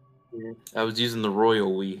 Yeah. I was using the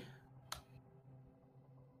royal we.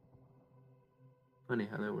 Funny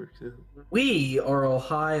how that works too. We are all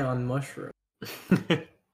high on mushroom.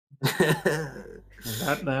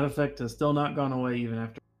 That effect has still not gone away even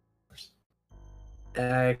after.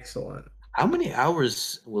 Excellent. How many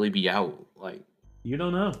hours will he be out? Like, You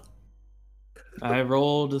don't know. I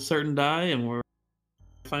rolled a certain die, and we'll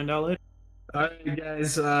find out later. All right,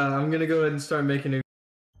 guys. I'm gonna go ahead and start making a.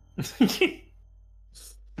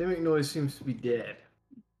 Mimic noise seems to be dead.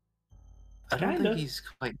 I don't Kinda. think he's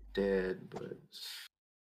quite dead, but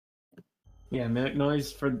Yeah, mimic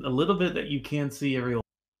noise for a little bit that you can see everyone.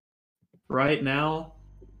 Right now,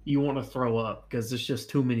 you want to throw up because there's just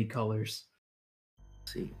too many colors.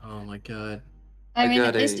 let's see. Oh my god. I I mean,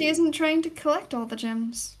 got at least he a- isn't trying to collect all the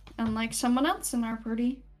gems, unlike someone else in our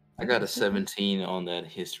party. I got a 17 on that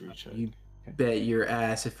history check. You bet your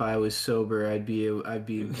ass if I was sober, I'd be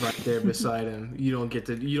right there beside him. You don't get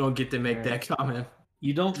to make that comment.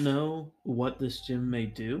 You don't know what this gem may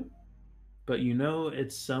do, but you know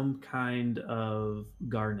it's some kind of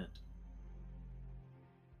garnet.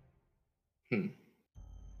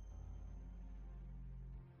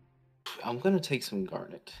 I'm gonna take some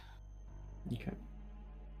garnet. Okay.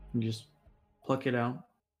 You just pluck it out.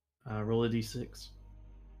 Roll a d6.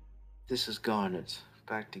 This is garnet.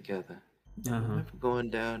 Back together. Uh-huh. Never going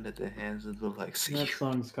down at the hands of the Lexi. That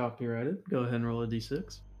song's copyrighted. Go ahead and roll a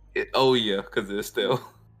d6. Oh yeah, because it's still.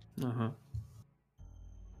 Uh-huh.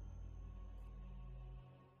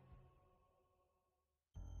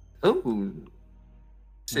 Oh,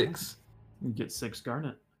 6. You get 6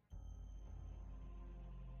 garnet.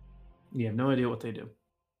 You have no idea what they do.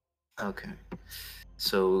 Okay.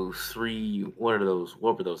 So 3. What are those?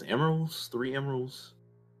 What were those? Emeralds? 3 emeralds?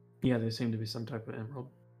 Yeah, they seem to be some type of emerald.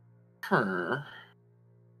 Her.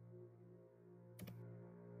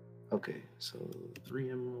 Okay, so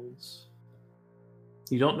 3 emeralds.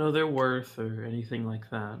 You don't know their worth or anything like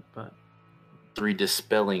that, but 3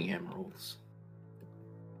 dispelling emeralds.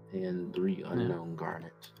 And 3 unknown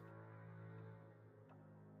garnet.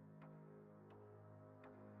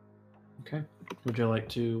 okay. Would you like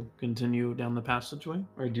to continue down the passageway,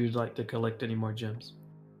 or do you like to collect any more gems?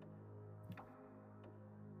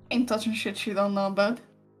 Ain't touching shit you don't know about.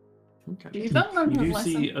 Okay. You don't learn You his do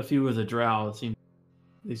lesson. see a few of the drow.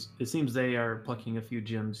 It seems they are plucking a few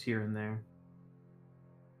gems here and there.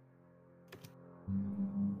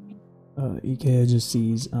 Ikea just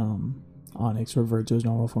sees Onyx revert to his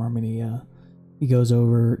normal form, and he goes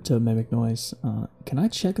over to Mimic Noise. Can I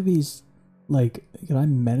check if he's can I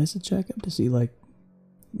menace a check him to see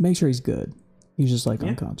make sure he's good. He's just like Yeah.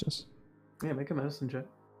 unconscious. Yeah, make a medicine check.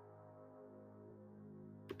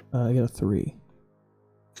 I got a 3.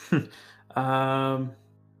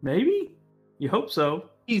 Maybe? You hope so.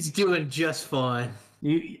 He's doing just fine.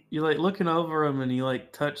 You like looking over him and you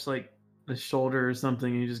like touch like the shoulder or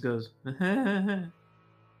something and he just goes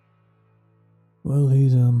Well,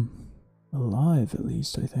 he's alive at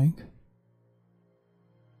least, I think.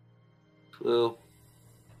 Well,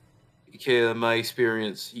 okay, in my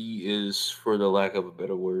experience, he is, for the lack of a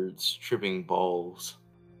better words, tripping balls.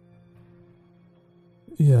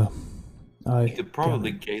 Yeah, He could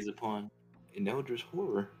probably gaze upon an eldritch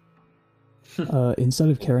horror. Instead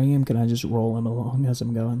of carrying him, can I just roll him along as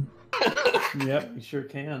I'm going? Yep, you sure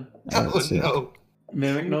can. Oh sick. no!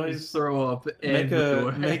 Mimic noise. Throw up. Make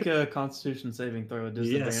everywhere. a Constitution saving throw at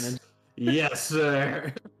disadvantage. Yes,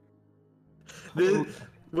 sir.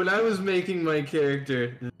 When I was making my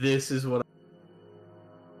character, this is what.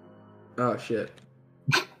 Oh shit.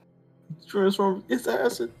 Transform. It's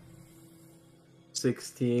acid.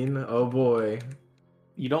 16. Oh boy.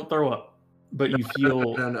 You don't throw up, but you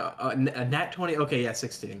feel No. A nat 20. Okay, yeah,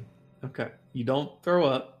 16. okay. You don't throw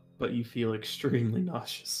up, but you feel extremely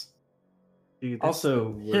nauseous. Dude, that's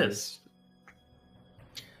Also, the worst.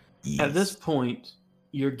 Hiss. At this point,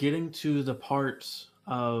 you're getting to the parts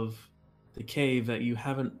of the cave that you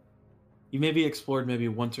maybe explored maybe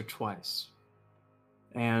once or twice.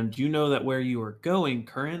 And you know that where you are going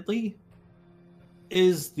currently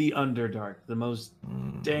is the Underdark, the most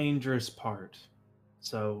dangerous part.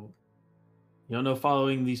 So you don't know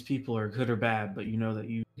following these people are good or bad, but you know that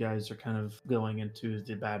you guys are kind of going into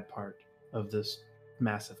the bad part of this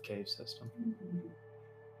massive cave system.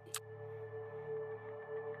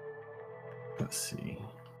 Let's see.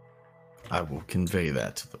 I will convey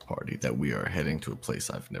that to the party that we are heading to a place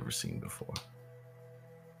I've never seen before.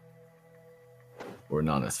 Or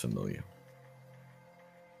not as familiar.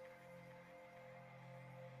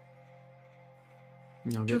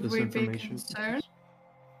 You'll get Should this we be information. concerned?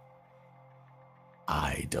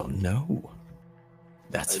 I don't know.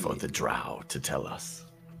 That's for the drow to tell us.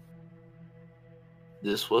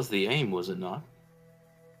 This was the aim, was it not?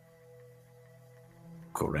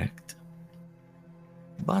 Correct.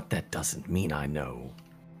 But that doesn't mean I know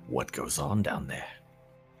what goes on down there.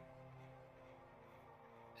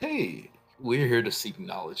 Hey, we're here to seek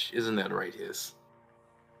knowledge. Isn't that right, Hiss?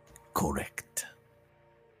 Correct.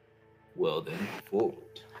 Well then,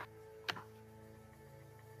 forward.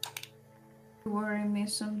 You worry me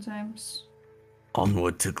sometimes.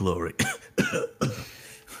 Onward to glory.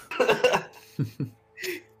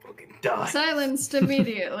 Fucking die. Silenced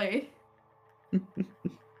immediately.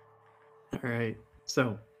 All right.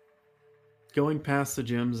 So, going past the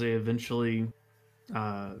gyms, they eventually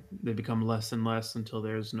they become less and less until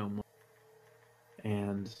there's no more.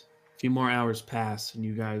 And a few more hours pass, and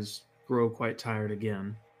you guys grow quite tired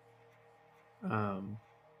again.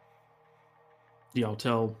 Y'all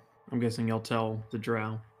tell. I'm guessing y'all tell the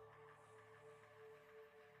drow.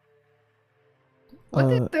 What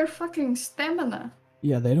is their fucking stamina?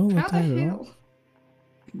 Yeah, they don't look How the tired at all. hell?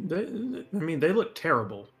 They look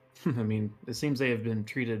terrible. I mean, it seems they have been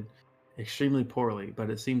treated extremely poorly, but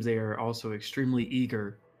it seems they are also extremely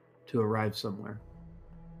eager to arrive somewhere.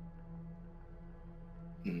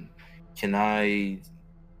 Can I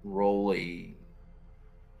roll a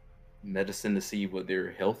medicine to see what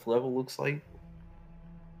their health level looks like?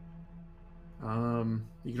 You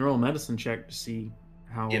can roll a medicine check to see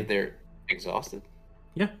how. If they're exhausted?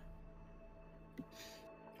 Yeah.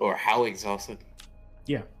 Or how exhausted?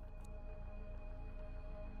 Yeah.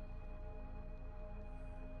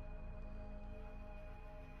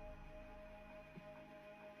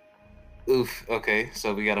 Oof, okay,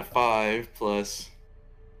 so we got a 5 plus.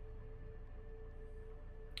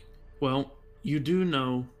 Well, you do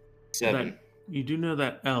know 7.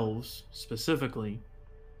 that elves specifically,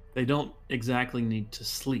 they don't exactly need to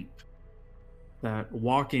sleep. That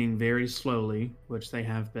walking very slowly, which they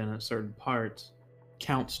have been at certain parts,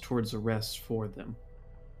 counts towards a rest for them,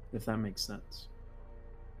 if that makes sense.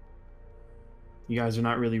 You guys are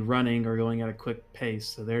not really running or going at a quick pace,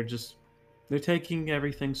 so they're taking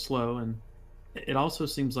everything slow, and it also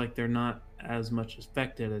seems like they're not as much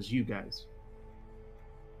affected as you guys.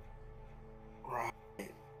 Right.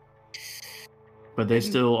 But they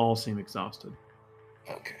still all seem exhausted.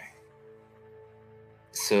 Okay.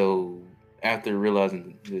 So, after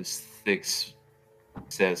realizing this, Thix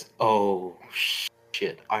says, "Oh,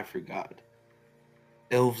 shit, I forgot.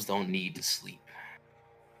 Elves don't need to sleep.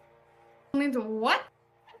 Need to what?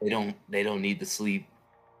 They don't need to sleep.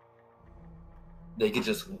 They can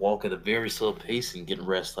just walk at a very slow pace and get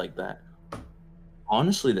rest like that.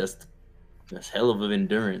 honestly, that's hell of an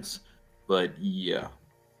endurance. But yeah,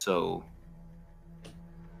 so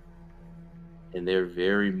and they're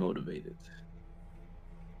very motivated.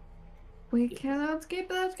 We cannot skip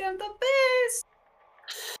that kind of beast.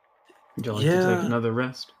 Would you like to take another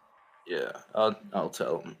rest? Yeah, I'll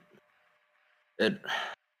tell them.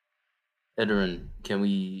 Edrin, can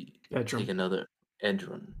we take another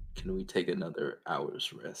Edrin? Can we take another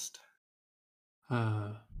hour's rest?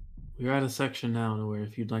 We're at a section now where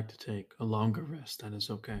if you'd like to take a longer rest, that is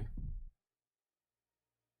okay.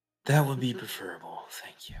 That would be preferable,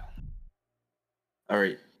 thank you.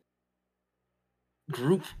 Alright.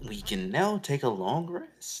 Group, we can now take a long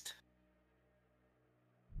rest.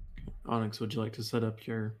 Onyx, would you like to set up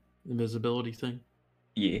your invisibility thing?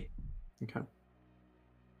 Yeah. Okay.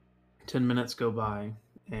 10 minutes go by,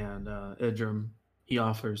 and Idrim, he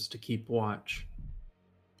offers to keep watch.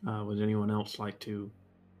 Would anyone else like to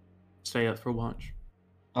stay up for watch?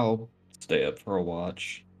 I'll stay up for a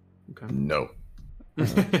watch. Okay. No.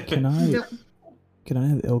 Can I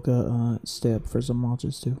have Ilka stay up for some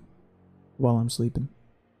watches too, while I'm sleeping?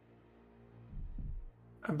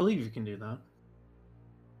 I believe you can do that.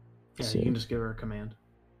 Yeah, you can just give her a command.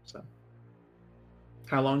 So,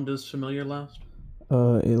 how long does familiar last?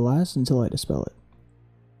 It lasts until I dispel it.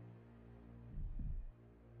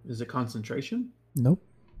 Is it concentration? Nope.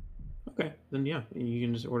 Okay, then yeah, you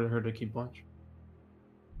can just order her to keep watch.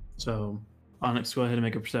 So, Onyx, go ahead and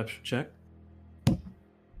make a perception check.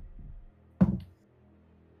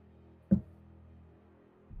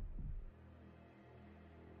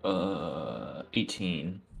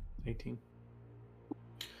 18. 18.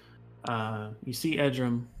 You see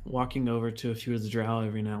Edrim walking over to a few of the drow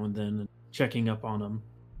every now and then and checking up on them.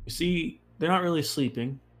 You see, they're not really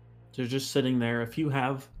sleeping. They're just sitting there. A few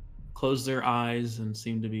have closed their eyes and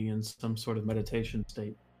seem to be in some sort of meditation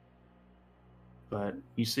state. But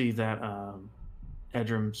you see that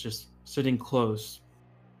Edrim's just sitting close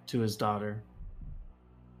to his daughter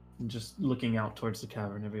and just looking out towards the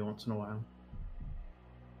cavern every once in a while.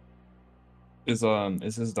 Is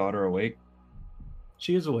his daughter awake?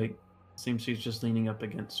 She is awake. Seems she's just leaning up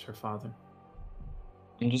against her father.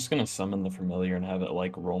 I'm just gonna summon the familiar and have it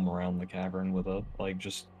like roam around the cavern with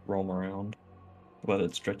just roam around. Let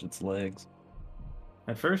it stretch its legs.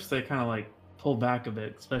 At first they kind of like pull back a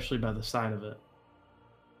bit, especially by the side of it.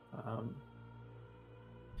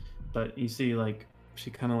 But you see like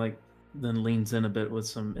she kind of like then leans in a bit with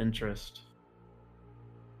some interest.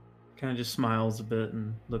 Kind of just smiles a bit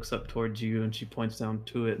and looks up towards you, and she points down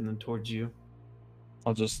to it and then towards you.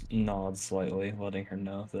 I'll just nod slightly, letting her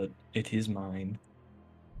know that it is mine.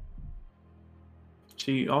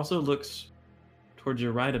 She also looks towards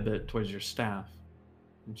your right a bit, towards your staff,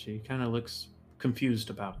 and she kind of looks confused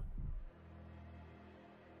about it.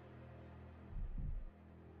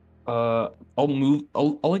 I'll move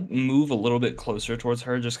like move a little bit closer towards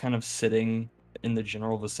her, just kind of sitting in the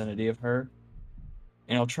general vicinity of her.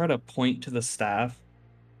 And I'll try to point to the staff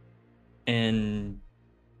and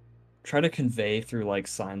try to convey through like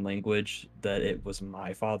sign language that it was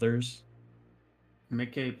my father's.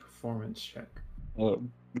 Make a performance check.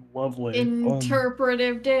 Lovely.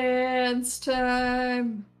 Interpretive dance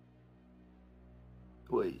time.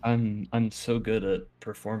 Wait, I'm so good at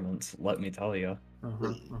performance, let me tell you.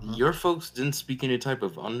 your folks didn't speak any type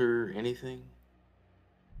of under anything?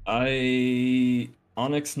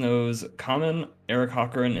 Onyx knows Common, Eric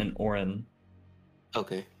Hawkerin, and Orin.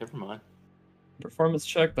 Okay, never mind. Performance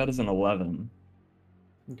check, that is an 11.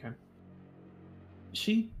 Okay.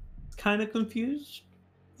 She's kind of confused.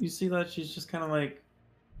 You see that she's just kind of like,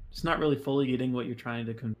 she's not really fully getting what you're trying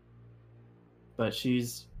to convey. But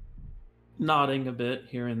she's nodding a bit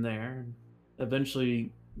here and there.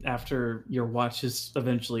 Eventually, after your watch is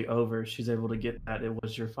eventually over, she's able to get that it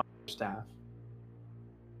was your father's staff.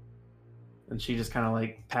 And she just kind of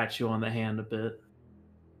like pats you on the hand a bit.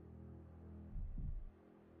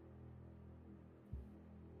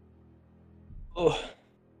 Oh.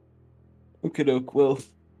 Okay, doke. Well,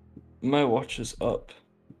 my watch is up.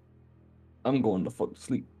 I'm going to fuck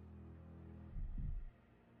sleep.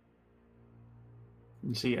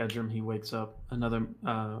 You see Edrim, he wakes up. Another,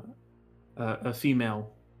 a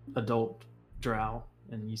female adult drow.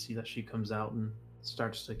 And you see that she comes out and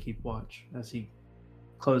starts to keep watch as he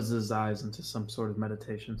closes his eyes into some sort of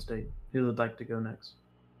meditation state. Who would like to go next?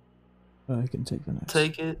 I can take the next.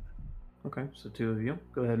 Take it. Okay, so two of you.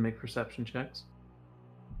 Go ahead and make perception checks.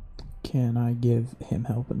 Can I give him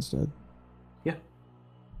help instead? Yeah.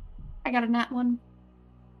 I got a nat one.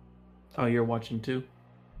 Oh, you're watching too?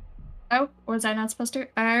 Oh, was I not supposed to?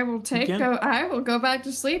 I will can. I will go back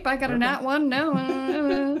to sleep. I got a nat one.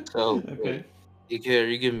 No. So, Okay.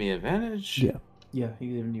 You give me advantage? Yeah. Yeah,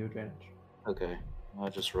 he's giving you advantage. Okay. I'll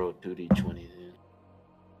just roll 2d20 then.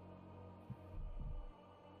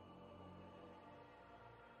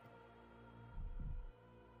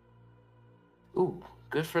 Ooh,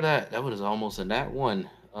 good for that. That was almost a nat one.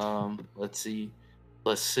 Let's see.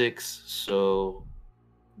 +6, so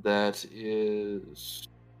that is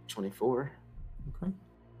 24. Okay.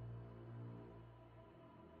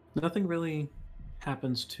 Nothing really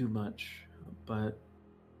happens too much, but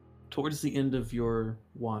towards the end of your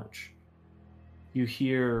watch, you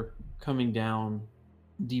hear coming down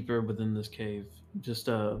deeper within this cave just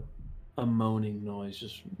a moaning noise.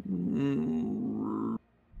 Just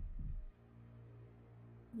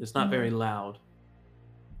it's not very loud,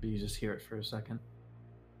 but you just hear it for a second.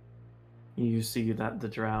 You see that the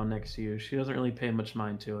drow next to you, she doesn't really pay much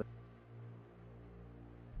mind to it.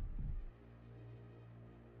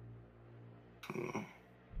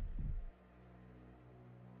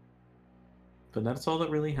 But that's all that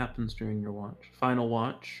really happens during your watch. Final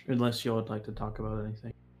watch, unless you would like to talk about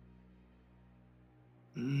anything.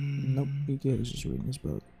 Nope, BK is just reading his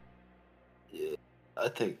book. Yeah, I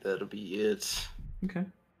think that'll be it. Okay.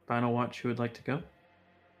 Final watch, who would like to go?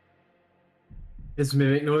 Is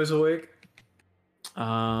Mimic Noise awake?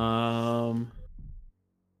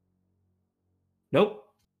 Nope.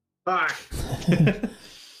 Fuck.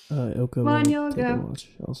 Ilka Come on, will you'll take a go. watch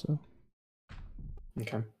also.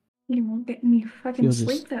 Okay. You won't get any fucking You'll just-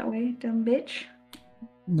 sleep that way, dumb bitch.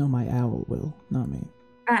 No, my owl will, not me.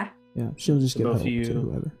 Ah, Yeah, she'll just So give both help of you- to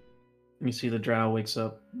whoever. You see the drow wakes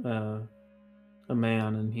up a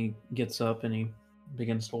man, and he gets up and he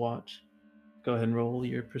begins to watch. Go ahead and roll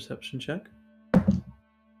your perception check.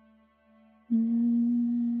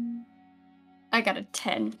 I got a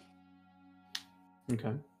 10.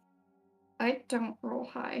 Okay. I don't roll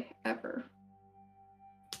high ever.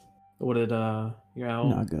 What did your owl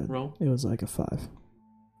Not good. roll? It was like a 5.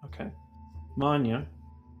 Okay. Manya,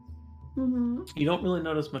 Mm-hmm. you don't really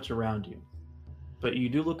notice much around you, but you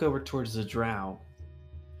do look over towards the drow,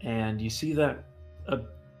 and you see that a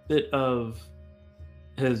bit of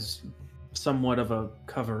his somewhat of a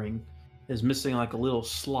covering is missing, like a little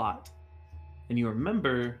slot. And you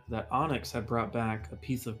remember that Onyx had brought back a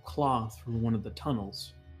piece of cloth from one of the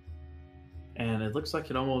tunnels, and it looks like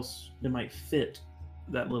it might fit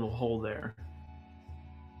that little hole there.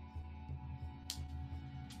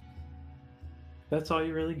 That's all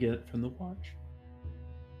you really get from the watch.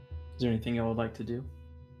 Is there anything I would like to do?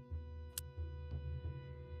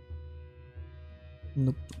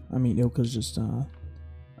 Nope. I mean, Ilka's just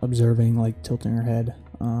observing, like tilting her head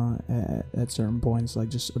at certain points, like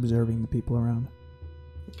just observing the people around.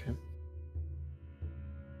 Okay.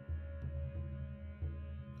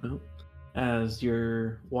 Well, as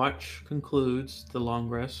your watch concludes, the long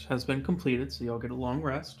rest has been completed, so y'all get a long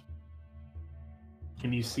rest.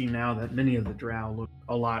 And you see now that many of the drow look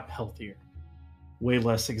a lot healthier, way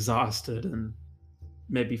less exhausted, and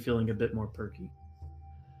maybe feeling a bit more perky.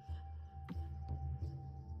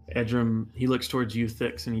 Edrum, he looks towards you,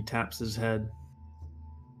 Thix, and he taps his head.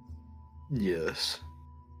 Yes.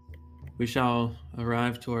 We shall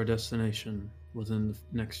arrive to our destination within the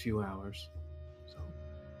next few hours. So.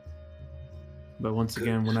 But once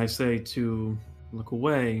again, when I say to look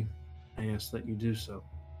away, I ask that you do so.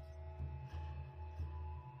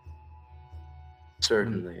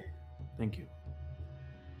 Certainly. Thank you.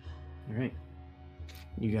 All right.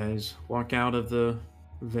 You guys walk out of the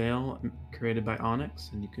veil created by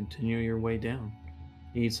Onyx, and you continue your way down.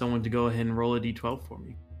 Need someone to go ahead and roll a d12 for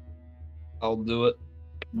me. I'll do it.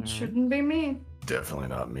 All right. Shouldn't be me. Definitely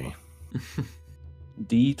not me.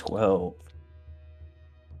 D12.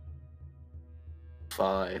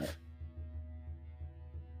 5.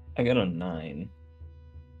 I got a 9.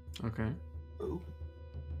 Okay. Ooh.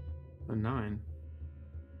 A 9.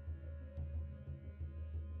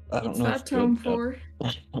 I don't What's know. that If tone good. for?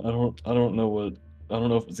 I don't know what. I don't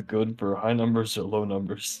know if it's good for high numbers or low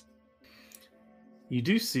numbers. You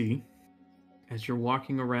do see, as you're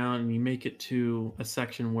walking around and you make it to a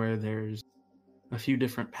section where there's a few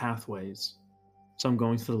different pathways, some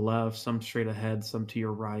going to the left, some straight ahead, some to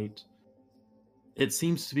your right. It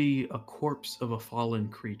seems to be a corpse of a fallen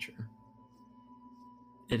creature.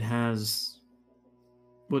 It has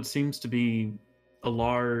what seems to be a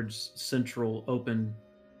large central open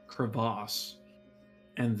crevasse,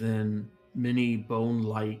 and then many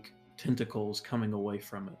bone-like tentacles coming away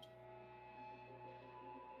from it,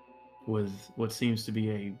 with what seems to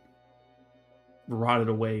be a rotted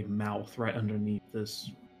away mouth right underneath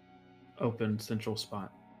this open central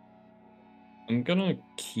spot. I'm gonna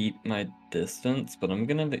keep my distance, but I'm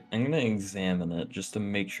gonna examine it just to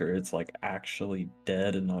make sure it's like actually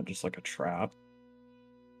dead and not just like a trap.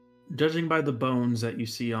 Judging by the bones that you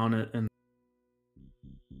see on it, and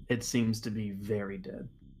it seems to be very dead.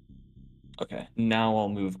 Okay, now I'll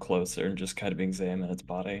move closer and just kind of examine its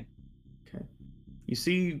body. Okay. You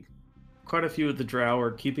see quite a few of the drow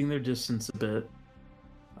are keeping their distance a bit.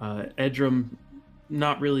 Edrum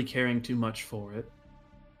not really caring too much for it.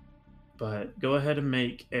 But go ahead and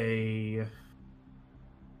make a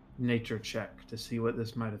nature check to see what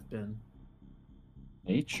this might have been.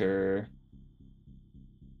 Nature.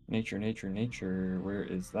 Nature. Where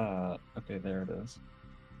is that? Okay, there it is.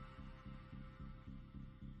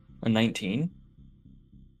 A 19.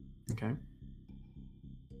 Okay.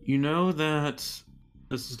 You know that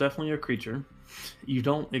this is definitely a creature. You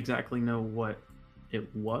don't exactly know what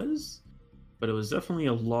it was, but it was definitely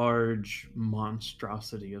a large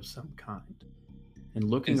monstrosity of some kind. And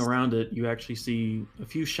looking Is- around it, you actually see a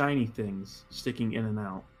few shiny things sticking in and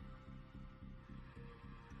out.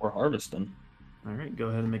 We're harvesting. All right, go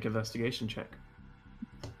ahead and make an investigation check.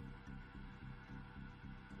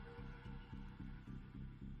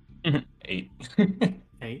 8.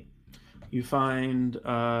 8. You find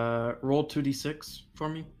roll 2d6 for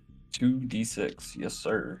me. 2d6. Yes,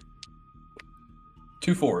 sir.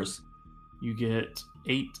 2 4s. You get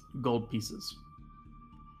 8 gold pieces.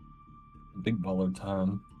 Big baller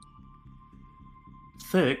time.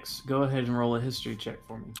 Fix, go ahead and roll a history check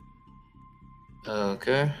for me.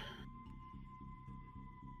 Okay.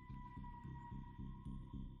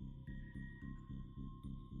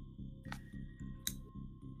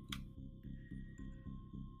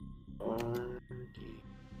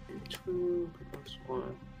 Two plus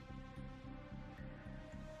 1.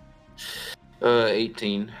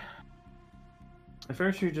 18. At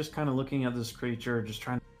first, you're just kind of looking at this creature, just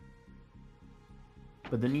trying.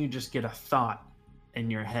 But then you just get a thought in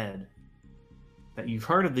your head that you've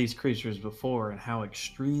heard of these creatures before and how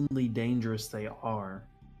extremely dangerous they are,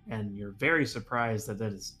 and you're very surprised that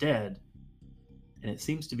it's dead, and it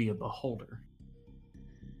seems to be a beholder.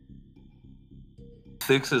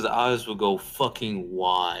 Fix's eyes will go fucking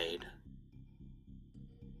wide.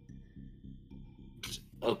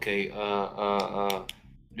 Okay,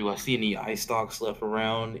 do I see any eye stalks left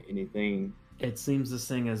around? Anything? It seems this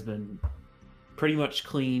thing has been pretty much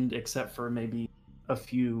cleaned, except for maybe a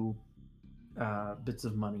few bits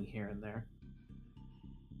of money here and there.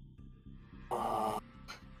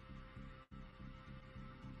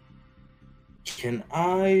 Can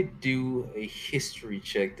I do a history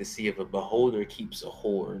check to see if a beholder keeps a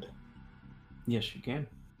hoard? Yes, you can.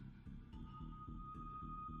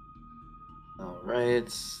 Alright,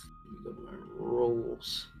 let me go to my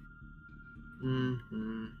rolls.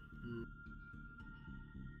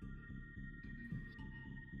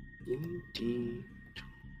 D.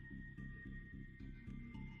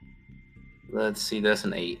 Let's see, that's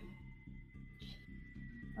an 8.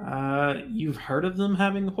 You've heard of them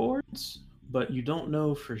having hordes, but you don't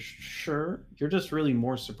know for sure. You're just really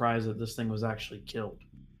more surprised that this thing was actually killed.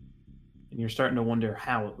 And you're starting to wonder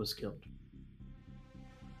how it was killed.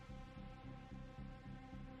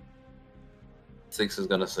 Six is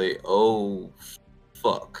gonna say, "Oh,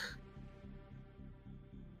 fuck."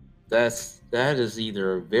 That is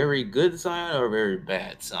either a very good sign or a very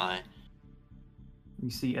bad sign. You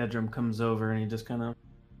see Edrum comes over and he just kind of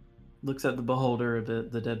looks at the beholder a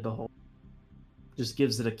bit, the dead beholder. Just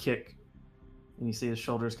gives it a kick. And you see his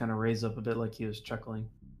shoulders kind of raise up a bit like he was chuckling.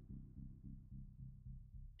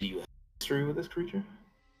 Do you have history with this creature?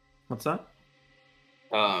 What's that?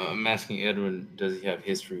 I'm asking Edwin, does he have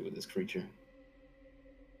history with this creature?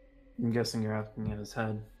 I'm guessing you're asking at his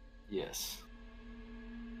head. Yes.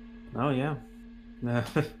 Oh, yeah. Yeah,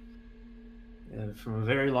 from a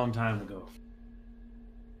very long time ago.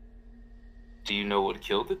 Do you know what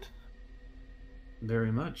killed it?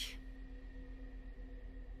 Very much.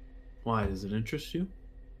 Why, does it interest you?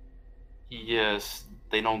 Yes,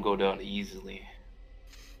 they don't go down easily.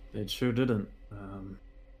 It sure didn't.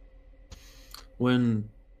 When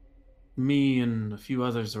me and a few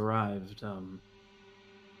others arrived,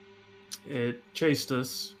 it chased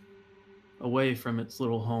us away from its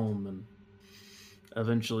little home, and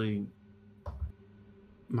eventually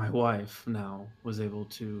my wife now was able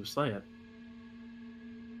to slay it.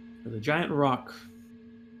 With a giant rock,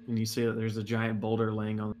 and you see that there's a giant boulder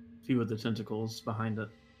laying on a few of the tentacles behind it.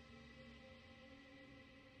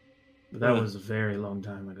 But that was a very long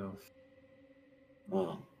time ago.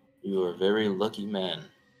 Oh, you are a very lucky man.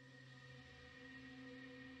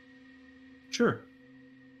 Sure.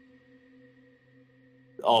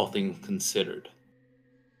 All things considered.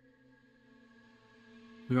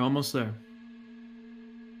 You're almost there.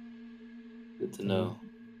 Good to know.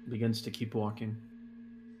 Begins to keep walking.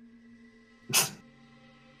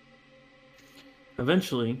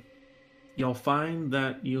 Eventually, you'll find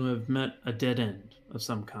that you have met a dead end of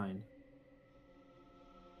some kind.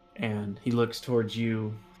 And he looks towards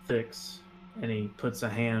you, Thix, and he puts a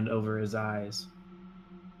hand over his eyes.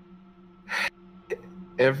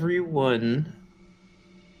 Everyone,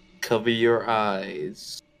 cover your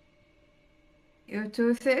eyes. You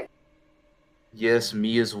too thick? Yes,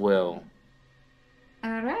 me as well.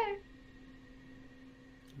 Alright.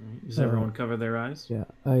 Does everyone cover their eyes? Yeah,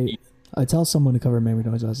 I tell someone to cover Mary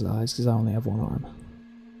Noise's eyes because I only have one arm.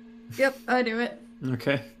 Yep, I do it.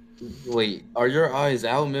 Okay. Wait, are your eyes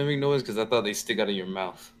out, mimic noise? Because I thought they stick out of your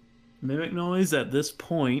mouth. Mimic Noise, at this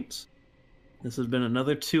point, this has been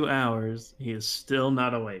another 2 hours. He is still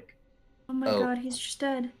not awake. Oh my god, he's just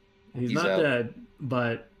dead. He's He's not out. dead,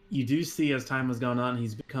 but you do see as time has gone on,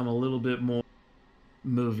 he's become a little bit more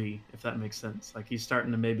movie, if that makes sense. Like he's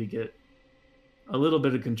starting to maybe get a little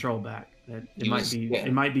bit of control back.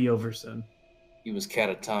 It might be over soon. He was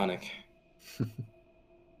catatonic.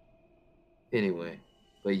 Anyway,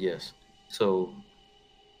 but yes. So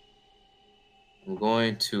I'm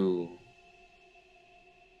going to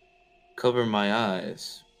cover my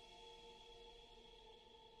eyes.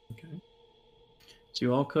 Okay. So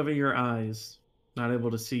you all cover your eyes, not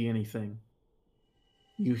able to see anything.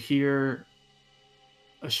 You hear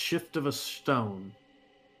a shift of a stone,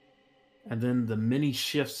 and then the many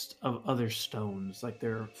shifts of other stones, like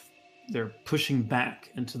they're pushing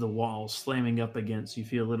back into the wall, slamming up against. You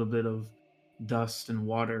feel a little bit of dust and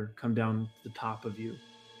water come down the top of you.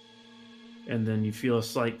 And then you feel a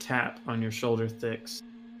slight tap on your shoulder, Thix.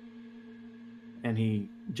 And he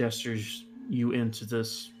gestures you into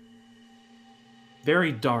this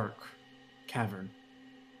very dark cavern.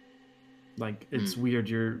 Like, it's weird.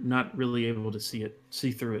 You're not really able to see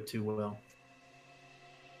through it too well.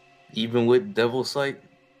 Even with devil sight?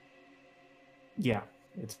 Yeah,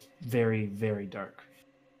 it's very, very dark.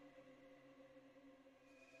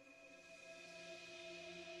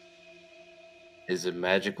 Is it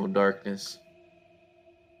magical darkness?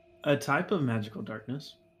 A type of magical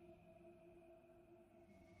darkness.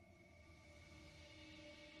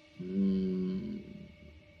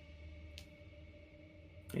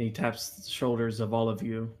 He taps the shoulders of all of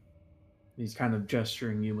you. He's kind of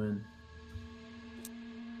gesturing you in.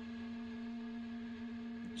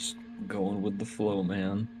 Just going with the flow,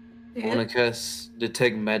 man. I want to cast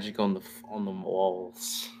detect magic on the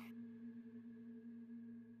walls.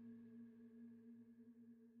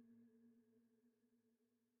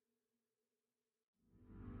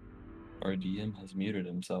 Our DM has muted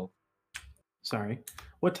himself. Sorry.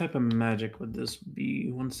 What type of magic would this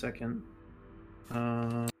be? 1 second.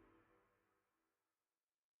 1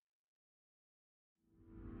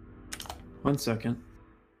 second.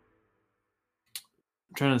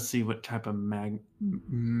 I'm trying to see what type of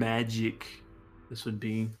magic this would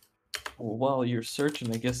be. Well, while you're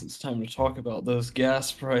searching, I guess it's time to talk about those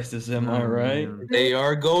gas prices, am I right? Man. They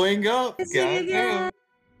are going up. Is it again?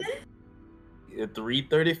 Yeah,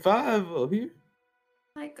 $335 over here.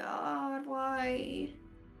 My god, why?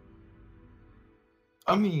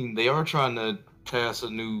 I mean, they are trying to pass a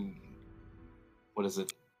new, what is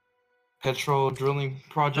it? Petrol drilling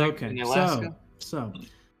project in Alaska. So,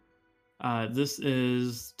 this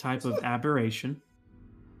is type of aberration,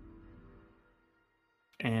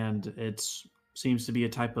 and it seems to be a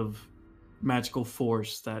type of magical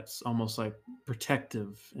force that's almost like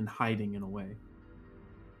protective and hiding in a way.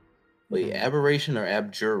 Wait, aberration or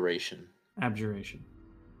abjuration? Abjuration.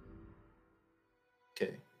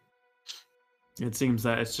 Okay. It seems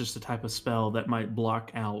that it's just a type of spell that might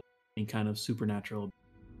block out any kind of supernatural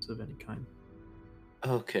abilities of any kind.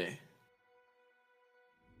 Okay.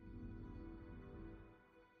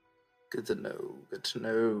 Good to know. Good to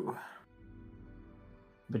know.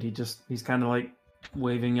 But he's kind of like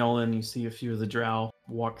waving y'all in. You see a few of the drow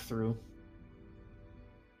walk through.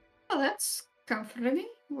 Oh, that's comforting.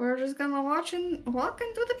 We're just gonna walk into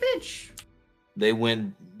the pitch. They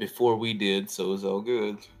went before we did, so it's all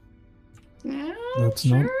good. Yeah, That's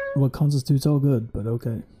sure. not what constitutes all good, but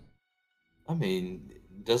okay. I mean,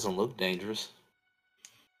 it doesn't look dangerous.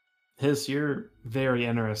 Hiss, you're very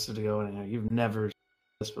interested to go in there. You've never seen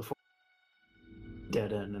this before.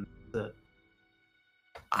 Dead end, and that's it.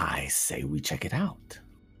 I say we check it out.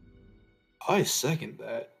 I second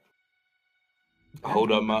that.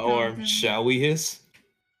 Hold up my arm. Shall we, Hiss?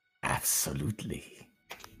 Absolutely.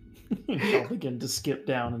 Y'all begin to skip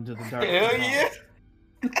down into the dark. Hell yeah!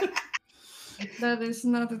 That is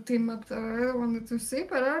not a team up that I wanted to see,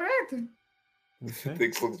 but alright. Okay.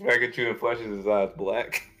 Thix looks back at you and flashes his eyes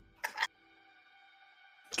black.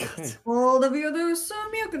 Okay. All of you do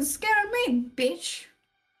assume you can scare me, bitch.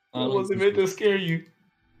 I wasn't meant to scare you.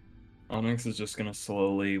 Onyx is just gonna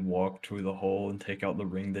slowly walk to the hole and take out the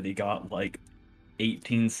ring that he got like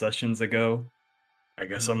 18 sessions ago. I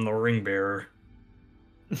guess I'm the ring bearer.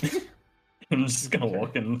 I'm just gonna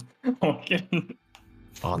walk in.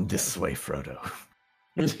 On this way, Frodo.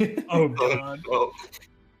 Oh god. Oh.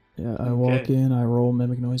 Yeah, I walk Okay. in, I roll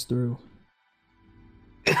mimic noise through.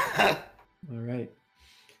 All right.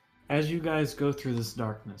 As you guys go through this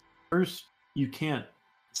darkness, first you can't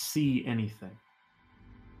see anything,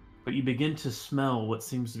 but you begin to smell what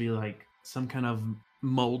seems to be like some kind of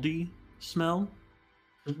moldy smell.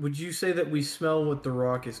 Would you say that we smell what the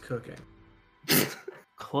rock is cooking?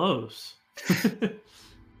 Close.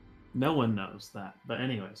 No one knows that. But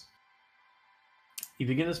anyways, you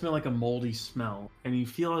begin to smell like a moldy smell, and you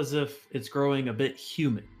feel as if it's growing a bit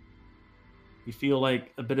humid. You feel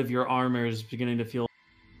like a bit of your armor is beginning to feel,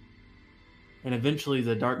 and eventually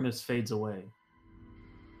the darkness fades away.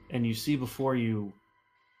 And you see before you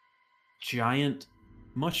giant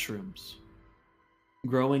mushrooms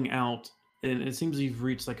growing out, and it seems you've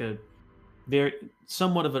reached like a very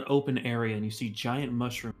somewhat of an open area, and you see giant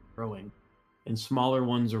mushrooms growing and smaller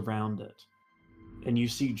ones around it. And you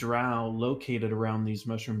see drow located around these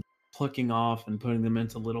mushrooms, plucking off and putting them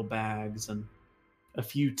into little bags, and a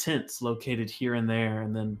few tents located here and there,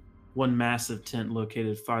 and then one massive tent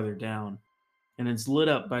located farther down. And it's lit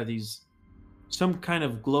up by these some kind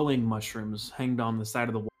of glowing mushrooms hanged on the side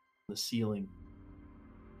of the wall, the ceiling.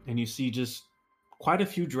 And you see just quite a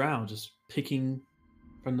few drow just picking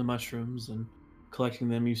from the mushrooms and collecting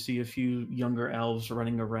them. You see a few younger elves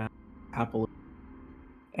running around happily.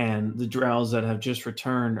 And the drows that have just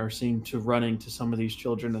returned are seen to running to some of these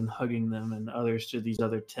children and hugging them, and others to these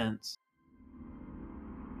other tents.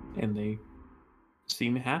 And they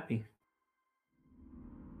seem happy.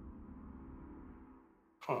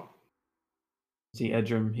 Huh. See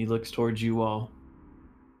Edrim, he looks towards you all.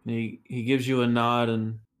 And he gives you a nod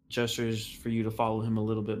and gestures for you to follow him a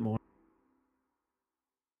little bit more.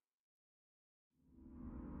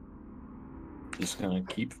 Just gonna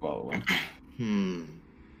keep following.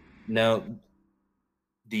 Now,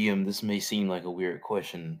 DM, this may seem like a weird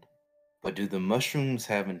question, but do the mushrooms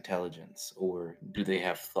have intelligence, or do they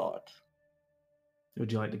have thought?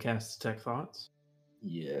 Would you like to cast Detect Thoughts?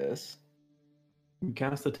 Yes. You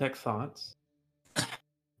cast Detect Thoughts.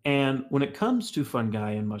 And when it comes to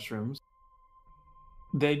fungi and mushrooms,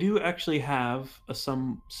 they do actually have a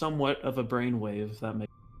somewhat of a brainwave, if that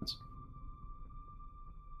makes sense.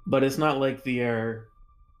 But it's not like they are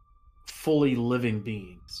fully living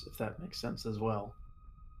beings, if that makes sense as well.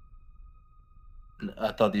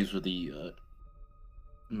 I thought these were the.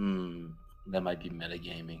 That might be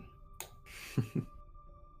metagaming.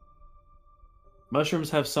 Mushrooms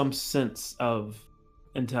have some sense of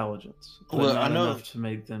intelligence, but Well, not I know- enough to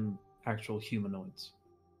make them actual humanoids.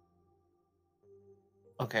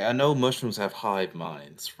 Okay, I know mushrooms have hive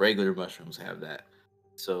minds. Regular mushrooms have that.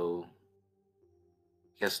 So,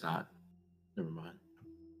 guess not. Never mind.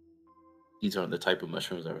 These aren't the type of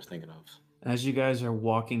mushrooms I was thinking of. As you guys are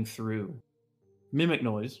walking through, mimic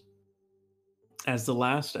noise, as the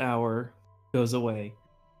last hour goes away,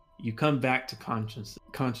 you come back to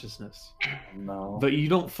consciousness. No. But you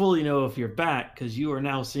don't fully know if you're back because you are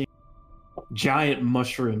now seeing giant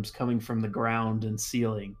mushrooms coming from the ground and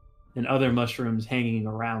ceiling, and other mushrooms hanging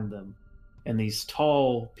around them, and these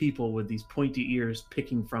tall people with these pointy ears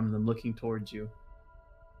picking from them, looking towards you.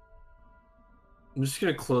 I'm just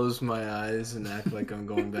gonna close my eyes and act like I'm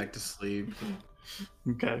going back to sleep.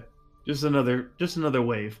 Okay, just another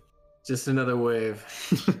wave. Just another wave.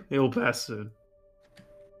 It will pass soon.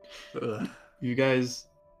 Ugh. You guys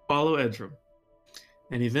follow Edrim,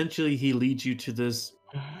 and eventually he leads you to this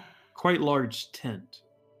quite large tent,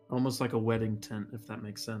 almost like a wedding tent, if that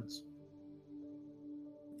makes sense.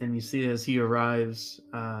 And you see as he arrives,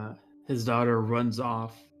 his daughter runs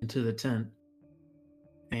off into the tent,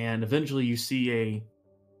 and eventually you see a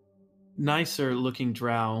nicer looking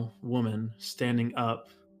drow woman standing up.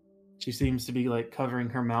 She seems to be like covering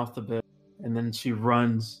her mouth a bit, and then she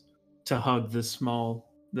runs to hug the small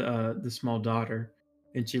daughter,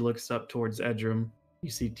 and she looks up towards Edrim. You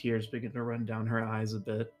see tears begin to run down her eyes a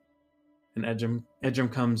bit, and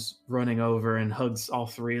Edrim comes running over and hugs all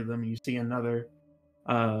three of them. You see another,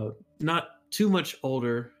 not too much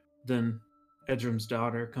older than Edrim's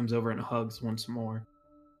daughter, comes over and hugs once more,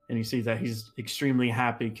 and you see that he's extremely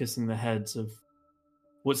happy, kissing the heads of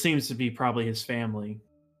what seems to be probably his family.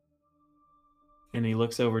 And he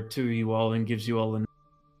looks over to you all and gives you all a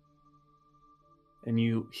And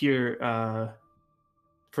you hear,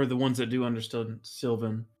 for the ones that do understand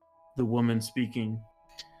Sylvan, the woman speaking,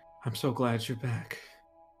 "I'm so glad you're back.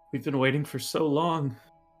 We've been waiting for so long.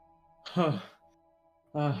 Oh,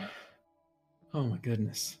 oh my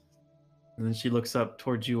goodness." And then she looks up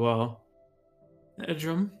towards you all.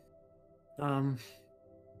 "Edrum,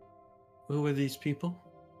 who are these people?"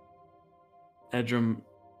 Edrum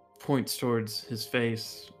points towards his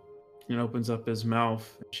face and opens up his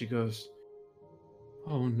mouth. And she goes,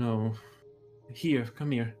 "Oh no. Here,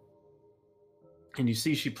 come here." And you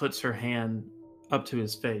see she puts her hand up to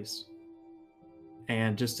his face.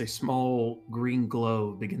 And just a small green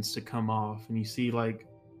glow begins to come off. And you see, like,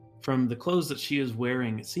 from the clothes that she is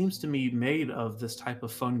wearing, it seems to be made of this type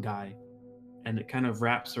of fungi. And it kind of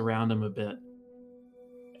wraps around him a bit.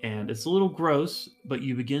 And it's a little gross, but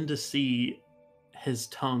you begin to see his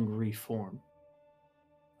tongue reform.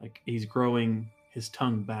 Like he's growing his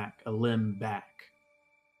tongue back, a limb back.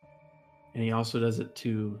 And he also does it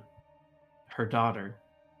to her daughter.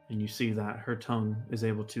 And you see that her tongue is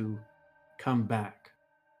able to come back.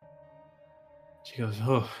 She goes,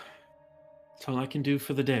 "Oh, that's all I can do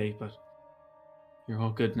for the day, but you're all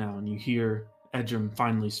good now." And you hear Edrum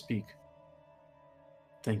finally speak.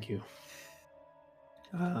 "Thank you.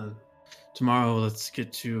 Tomorrow, let's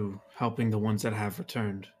get to helping the ones that have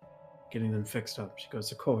returned, getting them fixed up." She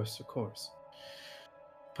goes, "Of course, of course.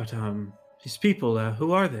 But these people,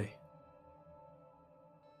 who are they?"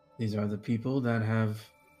 "These are the people that have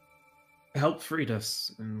helped freed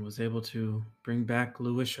us and was able to bring back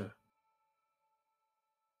Luisha."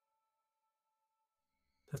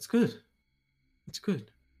 "That's good. That's good.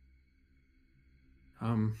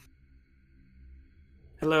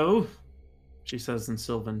 Hello," she says in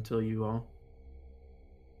Sylvan to you all.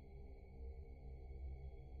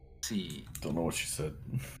 See, Don't know what she said.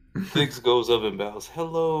 Vix goes up and bows.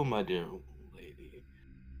 "Hello, my dear lady.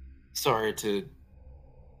 Sorry to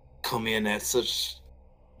come in at such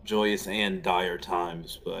joyous and dire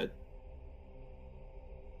times, but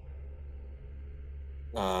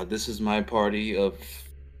this is my party of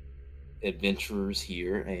adventurers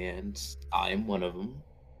here, and I am one of them."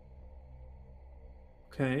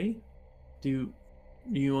 Okay. Do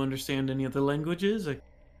you understand any other languages? I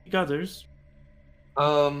speak others.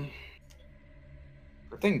 I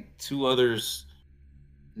think two others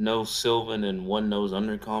know Sylvan and one knows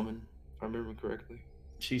Undercommon, if I remember correctly.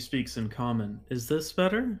 She speaks in common. Is this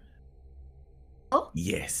better?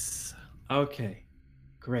 Yes. Okay.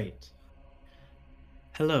 Great.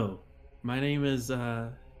 Hello. My name is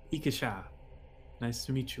Ikasha. Nice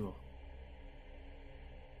to meet you all.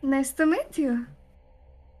 Nice to meet you.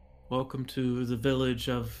 Welcome to the village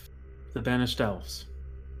of the Banished Elves.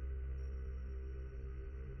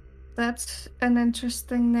 That's an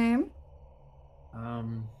interesting name.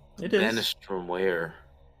 It is. Banished from where?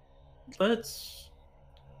 Let's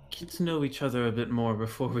get to know each other a bit more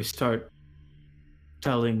before we start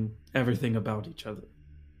telling everything about each other.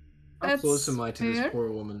 How close That's am I to this fair.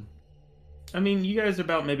 poor woman? I mean, you guys are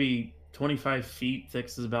about maybe 25 feet.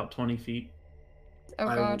 Thix is about 20 feet. Oh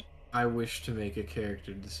god. I wish to make a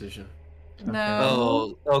character decision. No. Oh,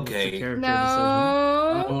 What's the okay. character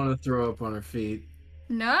I don't No. want to throw up on her feet.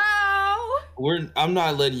 No. I'm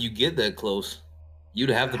not letting you get that close. You'd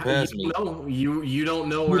have to pass me. No, you don't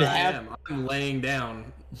know where You'd I have- am. I'm laying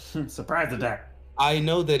down. decision? Surprise attack. I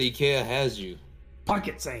know that Ikea has you.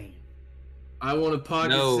 Pocket sand. I want to pocket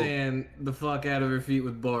No. sand the fuck out of her feet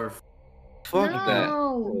with barf. Fuck that.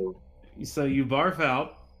 No. So you barf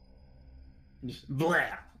out, just blah,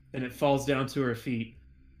 and it falls down to her feet.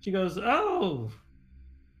 She goes, "Oh,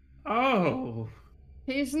 oh,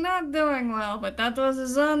 He's not doing well, but that was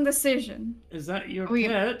his own decision. is that your We-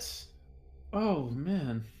 pet? Oh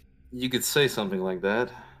man, You could say something like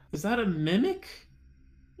that. is that a mimic?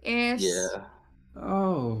 Yes. Yeah.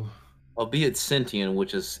 Oh, Albeit sentient,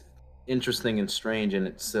 which is interesting and strange in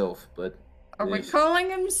itself, but Are we Yes. calling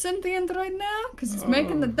him sentient right now? Because he's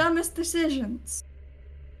making the Oh. dumbest decisions.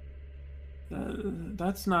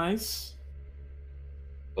 that's nice.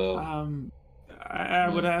 well, I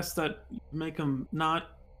would ask that you make him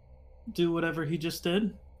not do whatever he just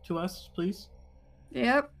did to us, please.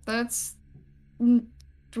 Yep, that's.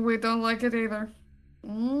 We don't like it either.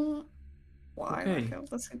 Why? Okay. Okay,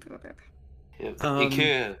 let's get to it. yeah, um,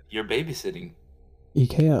 you're babysitting.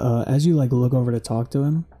 Ikea, as you like look over to talk to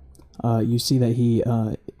him, you see that he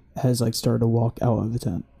has like started to walk out of the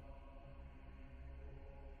tent.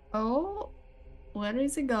 Oh, where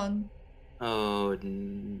is he gone? Oh,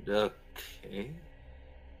 okay.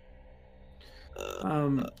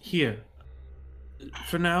 Here.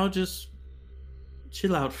 For now, just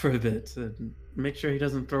chill out for a bit and make sure he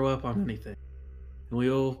doesn't throw up on anything. and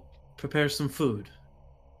we'll prepare some food,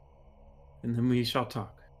 and then we shall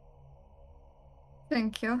talk.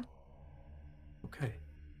 Thank you. Okay.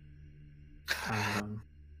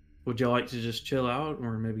 Would you like to just chill out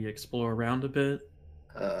or maybe explore around a bit?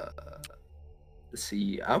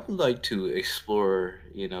 See, I would like to explore,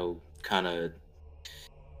 kind of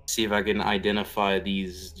see if I can identify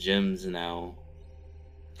these gems now.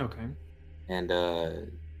 Okay. And,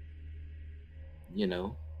 you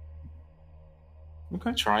know,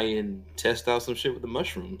 Okay. try and test out some shit with the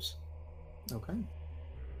mushrooms. Okay.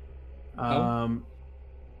 Oh.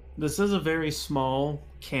 This is a very small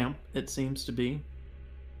camp, it seems to be.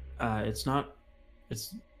 It's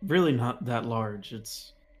really not that large.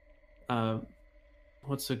 It's,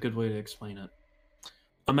 what's a good way to explain it?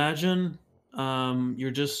 Imagine,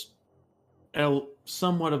 you're just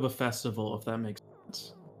somewhat of a festival, if that makes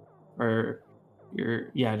sense. Or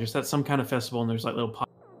just at some kind of festival and there's like little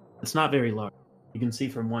pots. It's not very large. You can see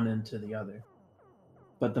from one end to the other.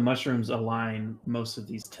 But the mushrooms align most of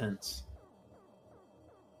these tents.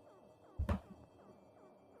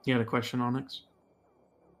 You had a question, Onyx?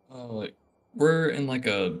 We're in like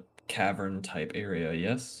a cavern type area,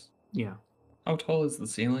 yes? Yeah. How tall is the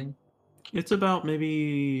ceiling? It's about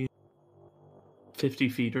maybe 50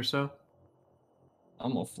 feet or so.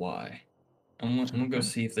 I'm gonna fly. I'm gonna go Okay.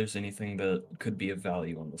 see if there's anything that could be of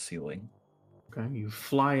value on the ceiling. Okay, you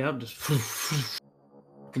fly up, just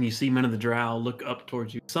and you see men of the drow look up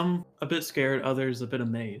towards you. Some a bit scared, others a bit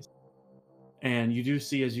amazed. And you do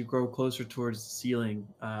see as you grow closer towards the ceiling,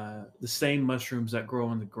 the same mushrooms that grow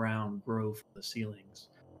on the ground grow from the ceilings.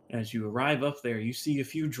 As you arrive up there, you see a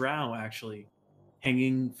few drow actually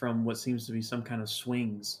hanging from what seems to be some kind of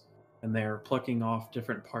swings, and they're plucking off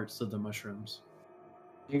different parts of the mushrooms.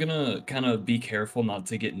 I'm gonna kind of be careful not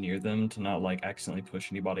to get near them to not like accidentally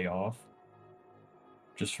push anybody off.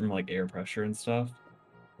 Just from like air pressure and stuff.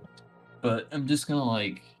 But I'm just gonna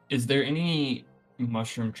like, is there any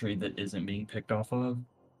mushroom tree that isn't being picked off of?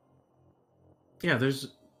 Yeah,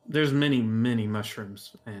 there's many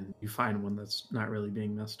mushrooms, and you find one that's not really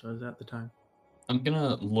being messed with at the time. I'm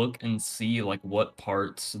gonna look and see like what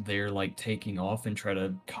parts they're like taking off and try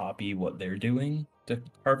to copy what they're doing to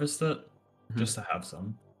harvest it, just to have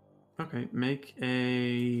some. Okay, make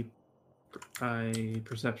a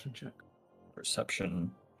perception check.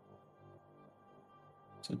 Perception.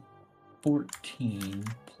 So 14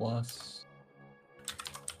 plus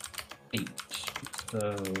 8.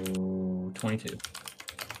 So 22.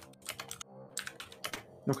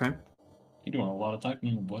 Okay, You're doing a lot of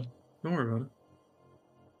typing, boy. don't worry about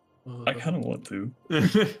I kind of want to.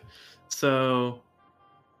 it. So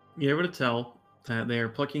you're able to tell that they are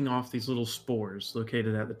plucking off these little spores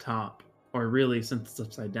located at the top, or really, since it's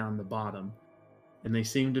upside down, the bottom, and they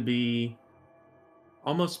seem to be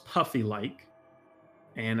almost puffy-like.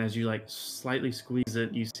 And as you like slightly squeeze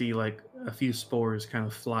it, you see like a few spores kind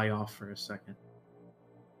of fly off for a second,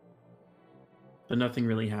 but nothing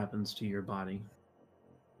really happens to your body.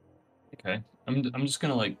 Okay. I'm just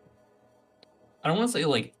gonna like, I don't want to say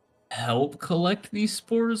like help collect these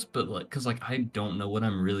spores, but like, cause like I don't know what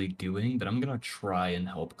I'm really doing, but I'm gonna try and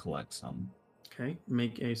help collect some. Okay,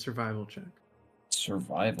 make a survival check.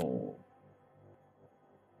 Survival.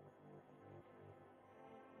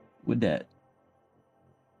 With that.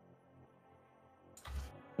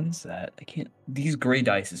 What is that? I can't. These gray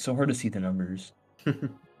dice, it's so hard to see the numbers.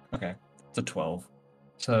 Okay. It's a 12.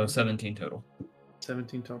 So 17 total.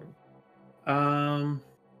 17 total.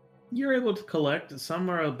 You're able to collect. Some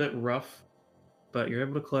are a bit rough, but you're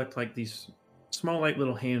able to collect like these small, like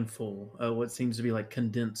little handful of what seems to be like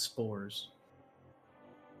condensed spores.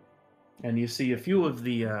 And you see a few of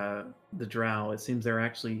the drow. It seems they're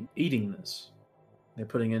actually eating this. They're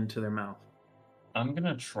putting it into their mouth. I'm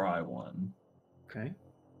gonna try one. Okay.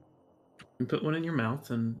 You put one in your mouth,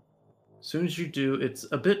 and as soon as you do, it's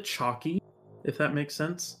a bit chalky, if that makes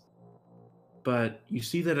sense. But you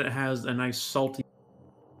see that it has a nice salty,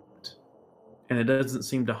 and it doesn't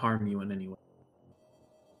seem to harm you in any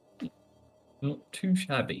way. Not too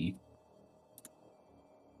shabby.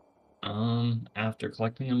 After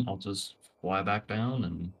collecting them, I'll just fly back down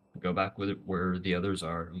and go back with it where the others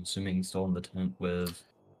are. I'm assuming he's still in the tent with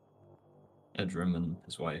Edrim and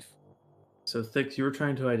his wife. So, Thix, you were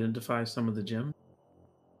trying to identify some of the gems?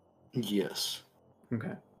 Yes.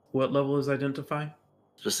 Okay. What level is identify?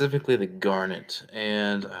 Specifically the garnet.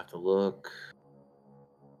 And I have to look.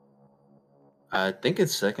 I think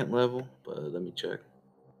it's second level, but let me check.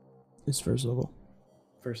 It's first level.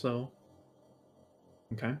 First level?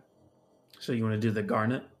 Okay. So you want to do the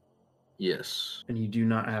garnet? Yes. And you do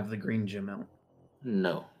not have the green gem out?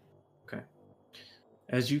 No. Okay.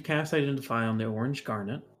 As you cast Identify on the orange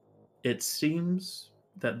garnet, it seems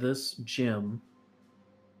that this gem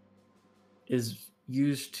is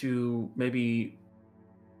used to maybe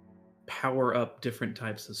power up different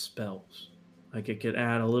types of spells. Like it could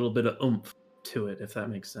add a little bit of oomph to it, if that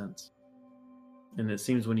makes sense. And it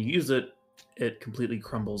seems when you use it, it completely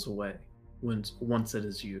crumbles away once it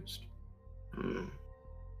is used.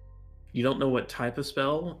 You don't know what type of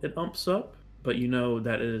spell it umps up, but you know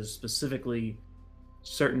that it is specifically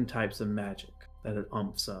certain types of magic that it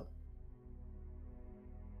umps up.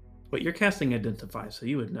 But you're casting Identify, so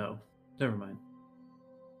you would know. Never mind.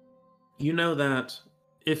 You know that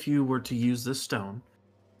if you were to use this stone,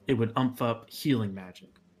 it would ump up healing magic.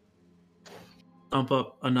 Ump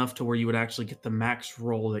up enough to where you would actually get the max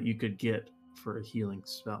roll that you could get for a healing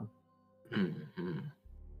spell. So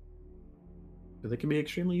they can be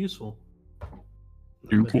extremely useful.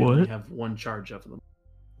 You If you only what? have one charge of them.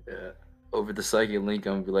 Yeah. Over the psychic link,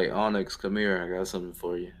 I'm gonna be like, Onyx, come here. I got something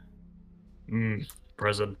for you.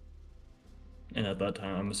 Present. And at that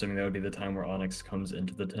time, I'm assuming that would be the time where Onyx comes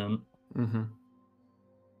into the tent. Mm-hmm.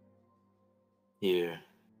 Here.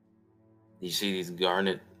 You see these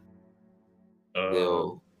garnet?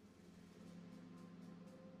 They'll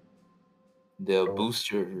boost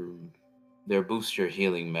your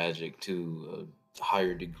healing magic to a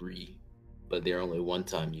higher degree, but they're only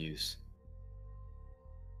one-time use.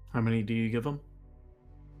 How many do you give them?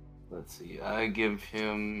 Let's see. I give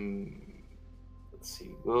him. Let's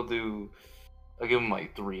see. I'll give him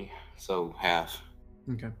like 3, so half.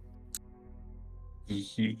 Okay.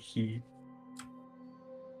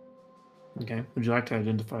 Okay. Would you like to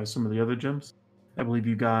identify some of the other gems? I believe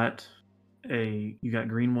you got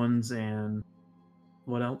green ones, and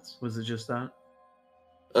what else? Was it just that?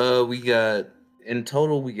 In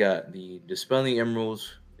total we got the Dispelling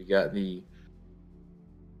Emeralds, we got the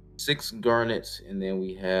 6 garnets, and then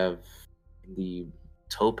we have the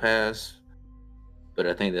topaz. But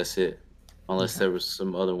I think that's it. Unless there was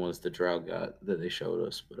some other ones the Drow got that they showed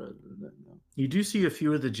us, but other than that, no. You do see a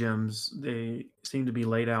few of the gems. They seem to be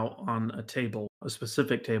laid out on a table, a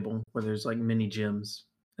specific table where there's like mini gems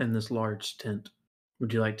in this large tent.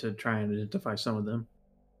 Would you like to try and identify some of them?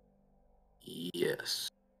 Yes.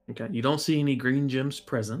 Okay. You don't see any green gems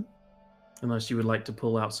present, unless you would like to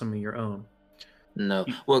pull out some of your own. No.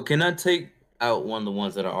 Well, can I take out one of the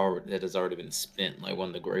ones that has already been spent, like one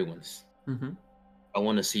of the gray ones? Mm-hmm. I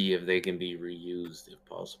want to see if they can be reused if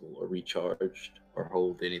possible, or recharged, or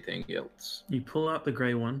hold anything else. You pull out the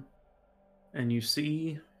gray one, and you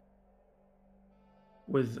see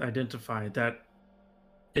with Identify that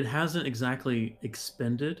it hasn't exactly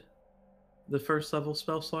expended the first level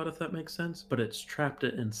spell slot, if that makes sense, but it's trapped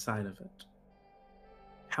it inside of it.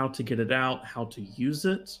 How to get it out, how to use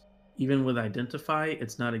it, even with Identify,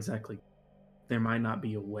 it's not exactly, there might not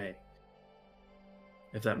be a way,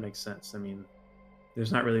 if that makes sense. I mean,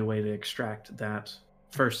 there's not really a way to extract that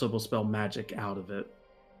first level spell magic out of it.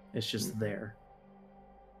 It's just there.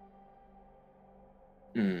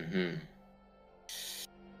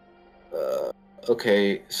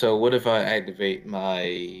 Okay, so what if I activate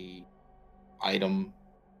my item,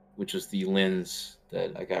 which was the lens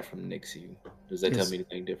that I got from Nixie? Does that tell me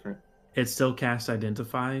anything different? It still casts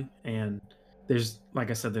Identify, and there's, like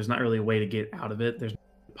I said, there's not really a way to get out of it. There's no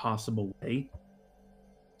possible way.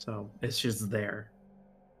 So it's just there.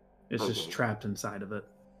 It's just trapped inside of it.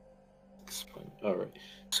 All right.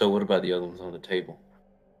 So what about the other ones on the table?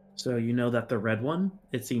 So you know that the red one,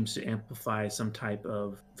 it seems to amplify some type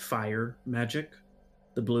of fire magic.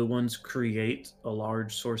 The blue ones create a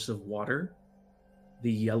large source of water.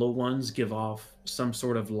 The yellow ones give off some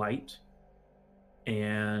sort of light.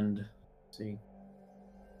 And let's see,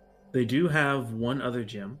 they do have one other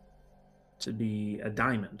gem to be a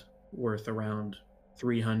diamond worth around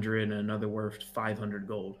 300 and another worth 500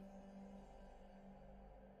 gold.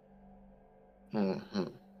 You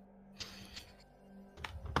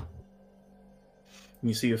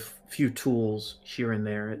see a few tools here and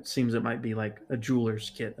there. It seems it might be like a jeweler's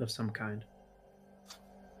kit of some kind.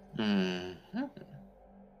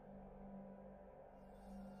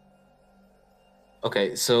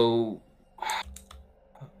 Okay, so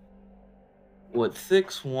what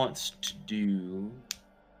Thix wants to do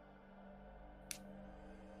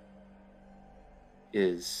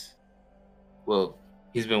is, well,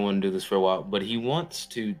 he's been wanting to do this for a while, but he wants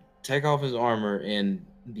to take off his armor, and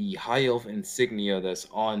the high elf insignia that's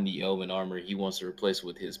on the elven armor, he wants to replace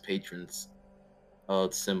with his patron's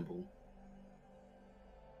symbol.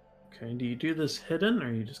 Okay, do you do this hidden,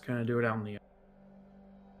 or you just kind of do it out in the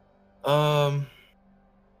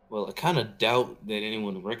Well, I kind of doubt that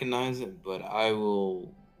anyone would recognize it, but I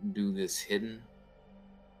will do this hidden.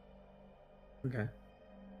 Okay.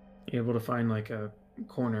 You're able to find like a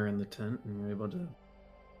corner in the tent, and you're able to.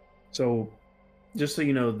 So, just so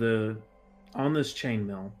you know, on this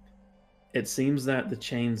chainmail, it seems that the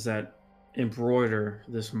chains that embroider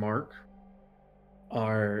this mark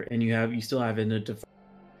are, and you still have it.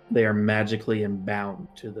 They are magically bound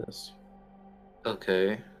to this.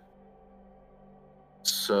 Okay.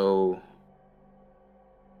 So,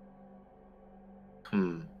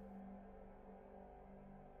 can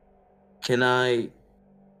I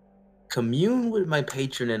commune with my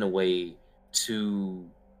patron in a way to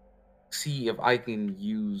see if I can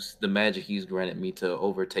use the magic he's granted me to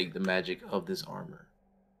overtake the magic of this armor?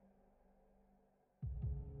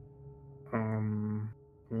 I'm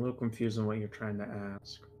a little confused on what you're trying to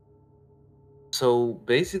ask. So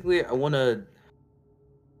basically, I want to.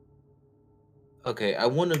 Okay, I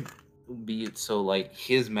want to be it so like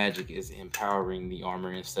his magic is empowering the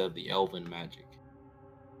armor instead of the elven magic.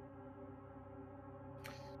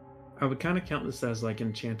 I would kind of count this as like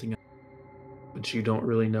enchanting, which you don't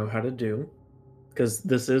really know how to do, because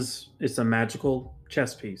it's a magical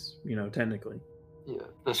chess piece, technically. Yeah,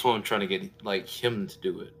 that's what I'm trying to get like him to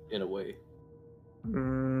do it in a way.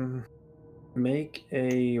 Make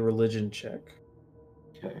a religion check.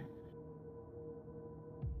 Okay.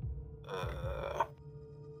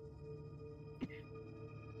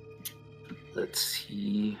 Let's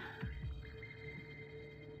see.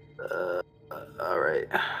 All right.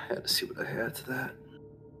 I had to see what I had to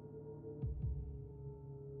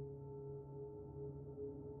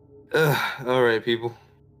that. All right, people.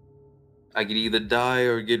 I could either die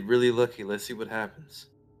or get really lucky. Let's see what happens.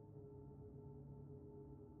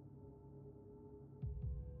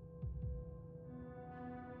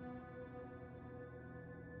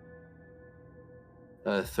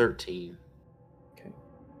 Uh, 13. Okay.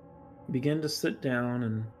 Begin to sit down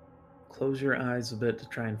and close your eyes a bit to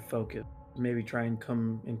try and focus. Maybe try and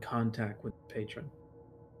come in contact with the patron.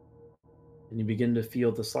 And you begin to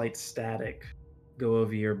feel the slight static go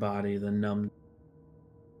over your body, the numbness.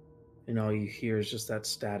 And all you hear is just that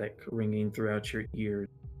static ringing throughout your ears.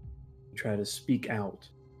 You try to speak out.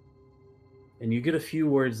 And you get a few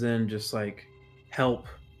words in, just like help,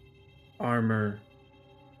 armor,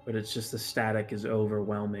 but it's just the static is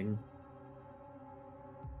overwhelming.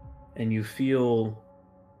 And you feel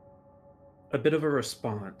a bit of a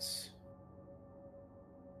response.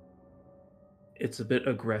 It's a bit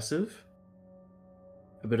aggressive,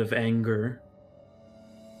 a bit of anger,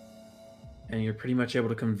 and you're pretty much able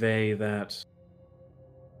to convey that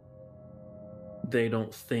they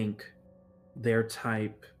don't think their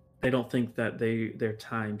time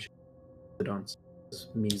should sit on as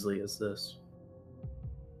measly as this.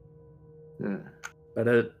 Yeah.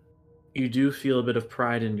 But you do feel a bit of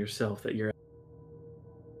pride in yourself that you're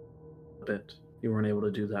a bit. You weren't able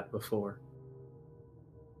to do that before.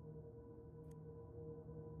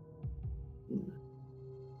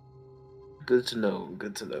 Good to know.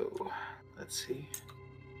 Good to know. Let's see.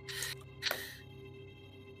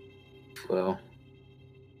 Well,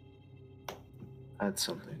 that's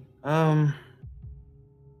something.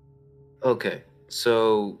 Okay,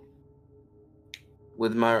 so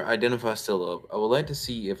with my identify still up, I would like to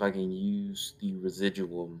see if I can use the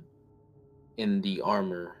residuum in the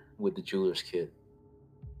armor with the jeweler's kit,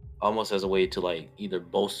 almost as a way to like either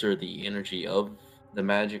bolster the energy of the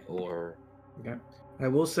magic or. Okay. I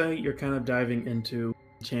will say you're kind of diving into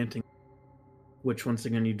enchanting, which once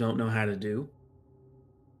again you don't know how to do.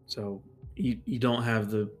 So you don't have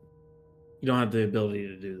the ability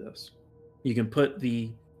to do this. You can put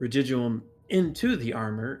the residuum into the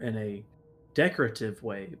armor in a decorative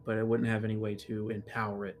way, but it wouldn't have any way to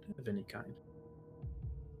empower it of any kind.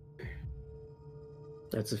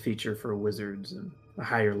 That's a feature for wizards and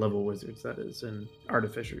higher level wizards, that is, and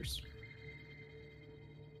artificers.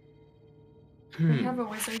 We have a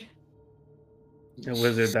wizard. A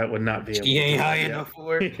wizard that would not be able He to ain't do high that, enough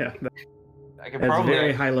for it. Yeah, I could that's probably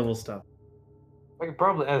very high level stuff. I could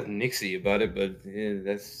probably ask Nixie about it, but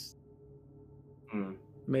that's.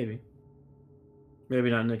 Maybe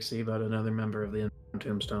not Nixie, but another member of the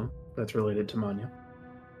Tombstone that's related to Manya.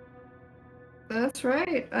 That's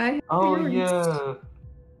right. Oh parents. yeah,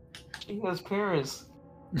 she has parents.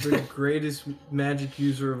 The greatest magic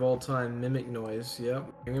user of all time, Mimic Noise. Yep,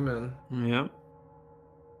 bring him in. Yep.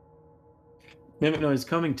 Mimic Noise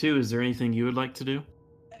coming too. Is there anything you would like to do?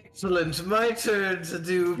 Excellent. My turn to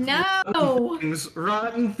do No!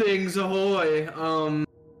 rotten things ahoy.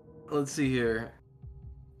 Let's see here.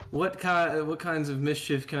 What kinds of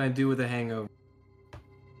mischief can I do with a hangover?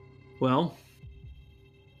 Well,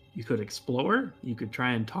 you could explore. You could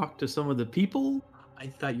try and talk to some of the people. I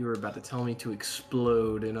thought you were about to tell me to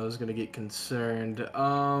explode, and I was gonna get concerned.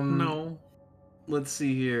 No. Let's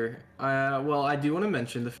see here. Well, I do want to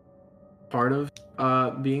mention the part of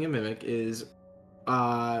being a mimic is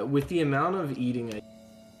with the amount of eating I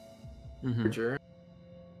Mm-hmm.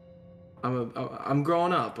 I'm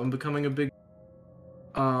growing up. I'm becoming a big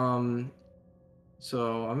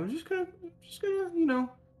so I'm just gonna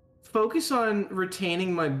focus on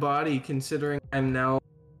retaining my body, considering I'm now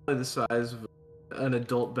the size of an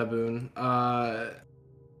adult baboon.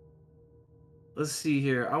 Let's see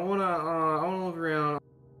here. I wanna look around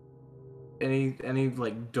any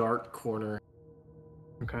like dark corner.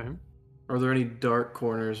 Okay. Are there any dark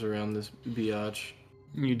corners around this biatch?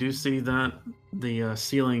 You do see that the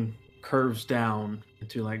ceiling curves down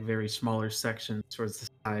into like very smaller sections towards the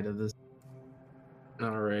side of this.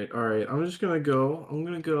 All right. I'm just gonna go. I'm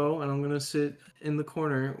gonna go, and I'm gonna sit in the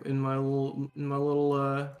corner in my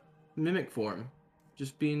little mimic form,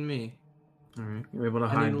 just being me. All right. You're able to I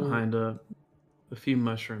need hide a little- behind a few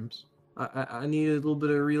mushrooms. I need a little bit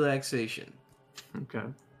of relaxation, Okay.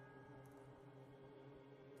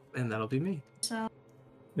 and that'll be me. So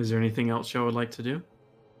Is there anything else y'all would like to do?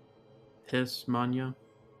 Hiss, Manya,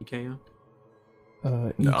 Ikea?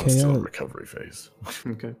 No, I'm still in Ikea, recovery phase.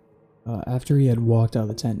 Okay. after he had walked out of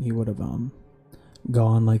the tent, he would have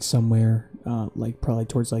gone like somewhere, like probably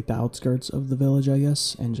towards like the outskirts of the village, I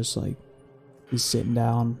guess, and just like he's sitting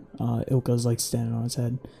down. Ilka's like standing on his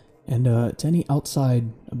head, and to any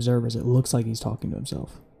outside observers, it looks like he's talking to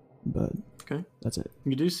himself, but Okay. that's it.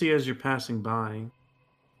 You do see as you're passing by,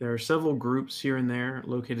 there are several groups here and there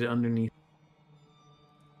located underneath,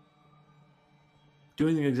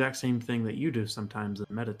 doing the exact same thing that you do sometimes and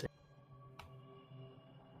meditate.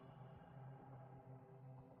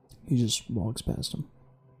 He just walks past him.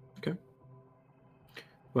 Okay.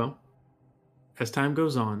 Well, as time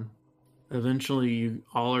goes on, eventually you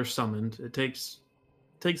all are summoned. It takes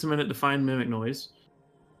a minute to find mimic noise,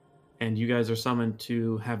 and you guys are summoned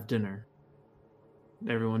to have dinner.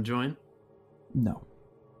 Everyone join? No.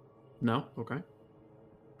 No? Okay.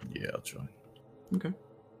 Yeah, I'll join. Okay.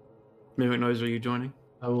 Mimic noise, are you joining?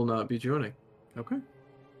 I will not be joining. Okay.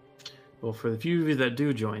 Well, for the few of you that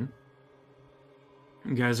do join,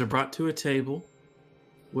 you guys are brought to a table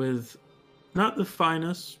with not the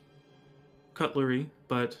finest cutlery,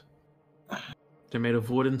 but they're made of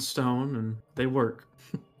wood and stone, and they work.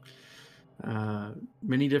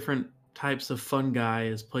 Many different types of fungi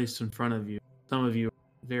is placed in front of you. Some of you are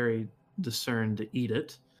very discerned to eat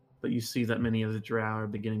it, but you see that many of the drow are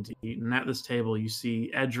beginning to eat. And at this table, you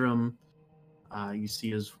see Edrum, you see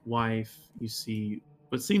his wife, you see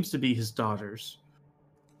what seems to be his daughters,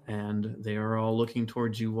 and they are all looking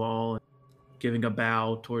towards you all, giving a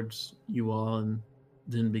bow towards you all, and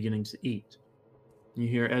then beginning to eat. You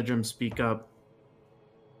hear Edrum speak up.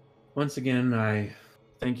 Once again, I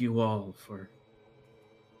thank you all for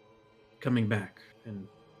coming back and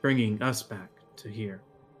bringing us back to here.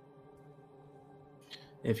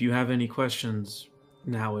 If you have any questions,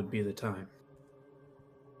 now would be the time.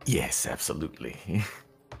 Yes, absolutely.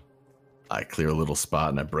 I clear a little spot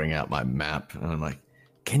and I bring out my map and I'm like,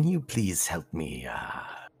 Can you please help me,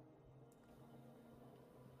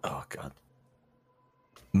 oh god,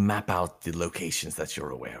 map out the locations that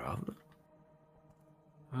you're aware of?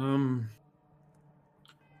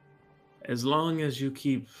 As long as you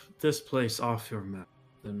keep this place off your map,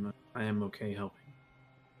 then I am okay helping.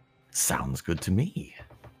 Sounds good to me.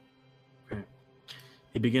 Okay.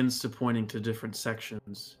 He begins to pointing to different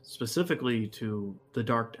sections, specifically to the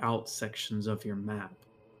darked out sections of your map.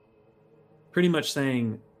 Pretty much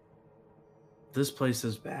saying, this place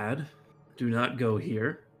is bad. Do not go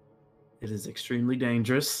here. It is extremely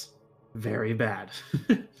dangerous. Very bad.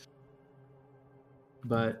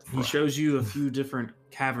 But he shows you a few different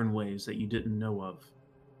cavern ways that you didn't know of.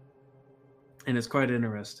 And it's quite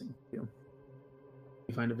interesting. You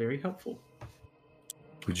find it very helpful.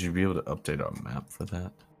 would you be able to update our map for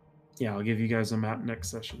that? Yeah, I'll give you guys a map next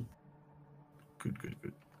session. Good.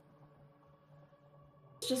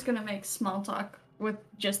 it's just gonna make small talk with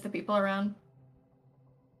just the people around.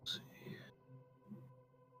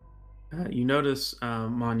 You notice,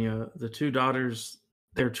 Manya, the two daughters,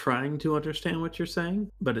 they're trying to understand what you're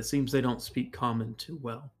saying, but it seems they don't speak common too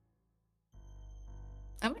well.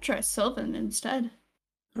 I'm gonna try Sylvan instead.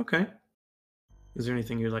 Okay. Is there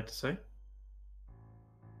anything you'd like to say?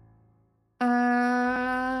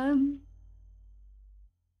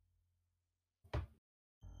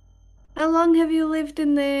 How long have you lived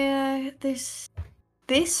in the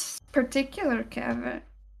this particular cavern?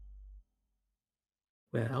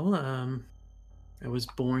 Well, I was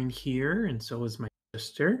born here, and so was my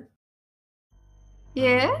sister.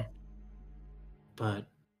 Yeah? But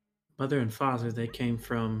mother and father, they came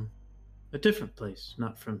from a different place,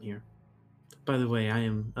 not from here. By the way, I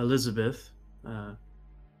am Elizabeth,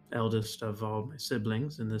 eldest of all my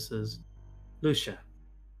siblings, and this is Lucia.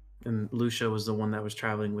 And Lucia was the one that was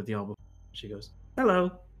traveling with y'all before. She goes,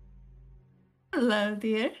 "Hello, Hello,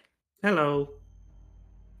 dear. hello."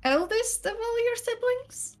 Eldest of all your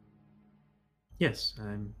siblings? Yes,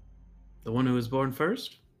 I'm the one who was born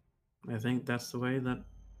first. I think that's the way that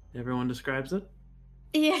everyone describes it.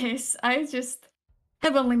 Yes, I just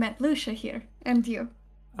have only met Lucia here, and you.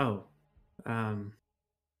 Oh,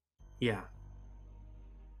 yeah.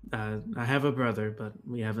 I have a brother, but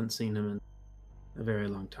we haven't seen him in a very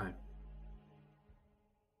long time.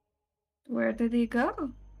 Where did he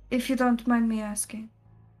go? If you don't mind me asking.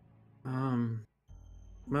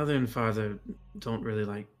 Mother and father don't really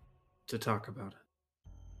like to talk about it.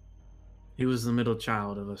 He was the middle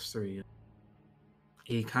child of us three.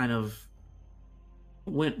 He kind of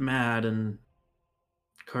went mad and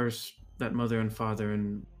cursed that mother and father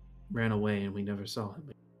and ran away, and we never saw him.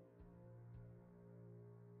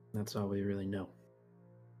 That's all we really know.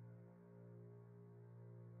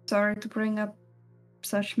 Sorry to bring up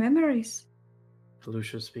such memories.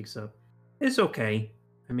 Lucia speaks up. It's okay.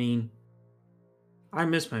 I mean, I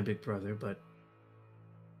miss my big brother, but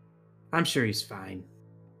I'm sure he's fine.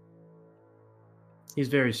 He's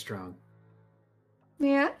very strong.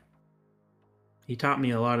 Yeah? He taught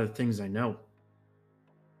me a lot of things I know.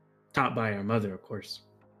 Taught by our mother, of course.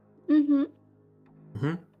 Mm-hmm.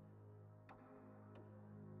 Mm-hmm.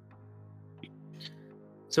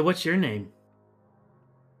 So what's your name?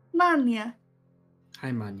 Manya.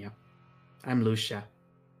 Hi, Manya. I'm Lucia.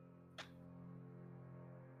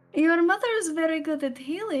 Your mother is very good at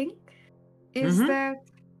healing. Is Mhm. that...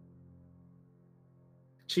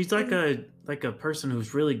 She's like a person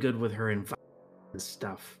who's really good with her environment and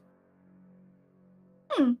stuff.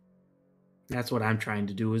 Hmm. That's what I'm trying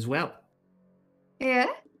to do as well. Yeah?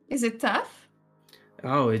 Is it tough?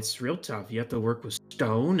 Oh, it's real tough. You have to work with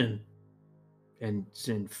stone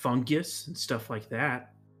and fungus and stuff like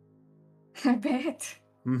that. I bet.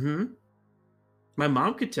 Mm-hmm. My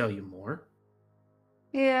mom could tell you more.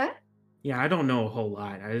 Yeah? Yeah, I don't know a whole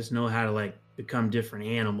lot. I just know how to like become different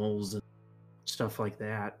animals and stuff like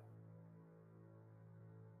that.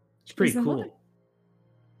 It's pretty Is the mother- cool.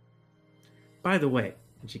 By the way,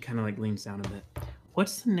 and she kind of like leans down a bit.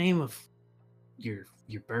 What's the name of your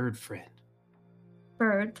bird friend?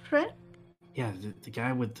 Bird friend? Yeah, the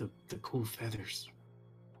guy with the cool feathers.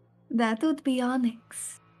 That would be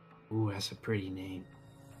Onyx. Ooh, that's a pretty name.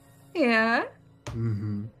 Yeah?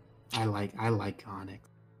 Mm-hmm. I like Onyx.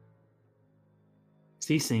 Does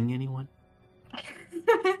he sing anyone?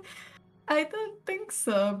 I don't think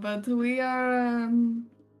so, but we are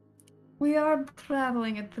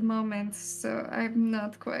traveling at the moment, so I'm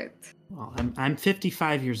not quite. Well, I'm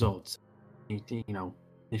 55 years old. So, you know,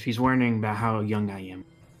 if he's wondering about how young I am,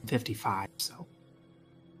 I'm 55. So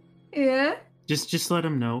Yeah? just let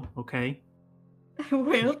him know, okay?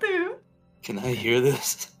 Will do. Can I hear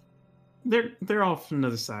this? They're off from the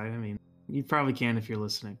other side. I mean, you probably can if you're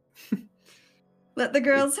listening. Let the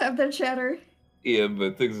girls have their chatter. Yeah,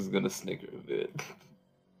 but Things is gonna snicker a bit.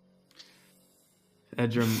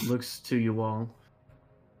 Edrum looks to you all.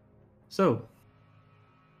 So,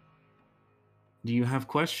 do you have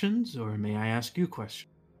questions, or may I ask you questions?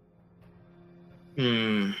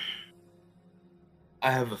 I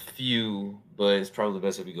have a few, but it's probably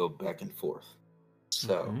best if we go back and forth.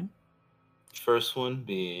 So, Okay. first one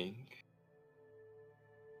being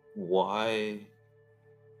why,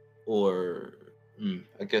 or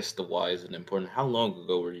I guess the why isn't important. How long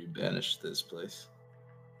ago were you banished to this place?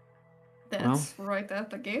 That's right at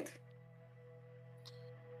the gate.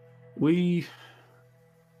 We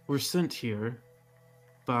were sent here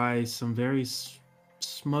by some very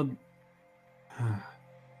smug.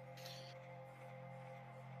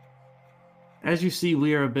 As you see,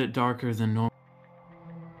 we are a bit darker than normal.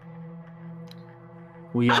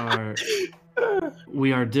 We are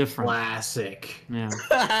different. Classic. Yeah.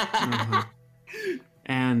 Mhm.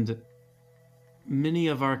 And many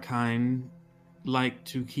of our kind like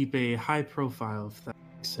to keep a high profile, if that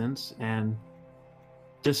makes sense, and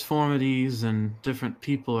disformities and different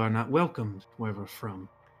people are not welcomed where we're from.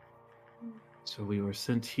 So we were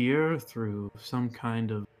sent here through some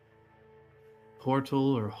kind of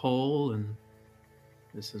portal or hole, and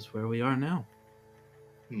this is where we are now.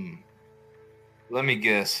 Let me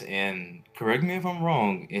guess, and correct me if I'm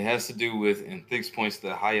wrong, it has to do with, and Thix points to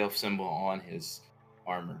the high elf symbol on his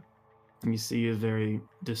armor. You see a very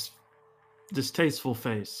distasteful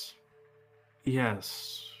face.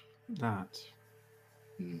 Yes, that.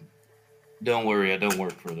 Don't worry, I don't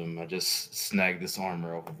work for them. I just snagged this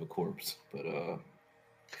armor off of a corpse. But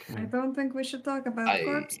I don't think we should talk about I-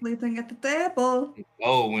 corpse sleeping at the table.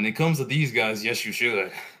 oh, when it comes to these guys, yes, you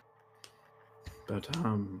should. But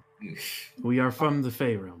we are from the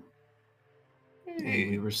Fey realm.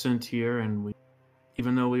 And we were sent here, and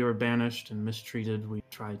even though we were banished and mistreated, we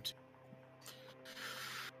tried to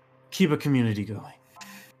keep a community going.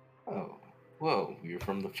 Oh, well, you're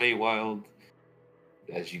from the Feywild.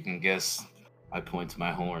 As you can guess, I point to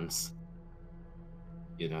my horns.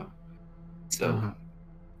 You know, so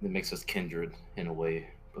it makes us kindred in a way,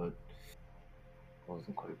 but I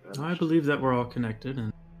wasn't quite banished. I believe that we're all connected,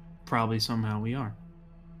 and probably somehow we are.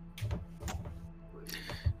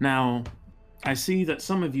 Now, I see that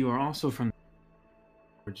some of you are also from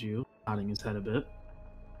towards you, nodding his head a bit.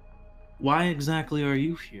 Why exactly are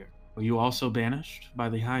you here? Are you also banished by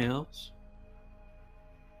the High Elves?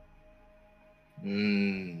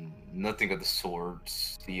 Nothing of the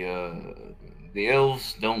sorts. The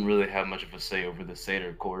elves don't really have much of a say over the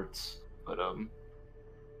satyr courts, but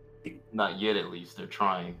not yet at least. They're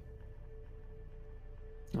trying.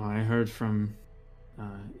 Oh, I heard from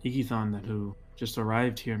Igithon that who just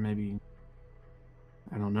arrived here maybe,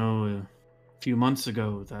 I don't know, a few months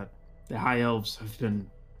ago, that the High Elves have been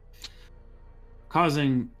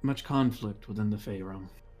causing much conflict within the Fey realm.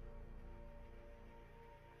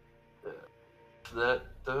 That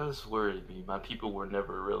does worry me. My people were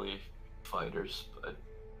never really fighters, but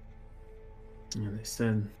Yeah, they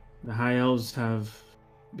said the High Elves have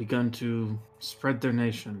begun to spread their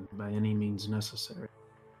nation by any means necessary.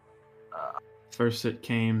 First it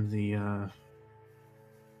came the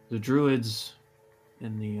Druids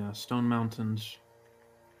in the Stone Mountains,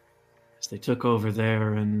 as they took over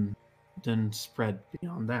there, and then spread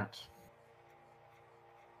beyond that.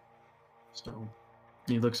 So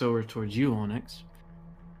he looks over towards you, Onyx.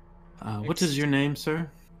 What is your name, sir?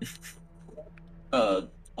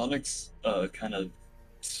 Onyx kind of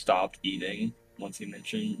stopped eating once he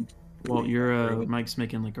mentioned. Well, your mic's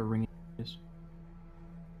making like a ringing noise.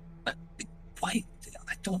 Why?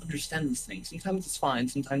 I don't understand this thing. Sometimes it's fine,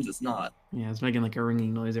 sometimes it's not. Yeah, it's making like a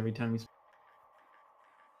ringing noise every time he's.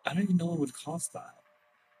 I don't even know what would cause that.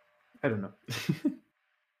 I don't know.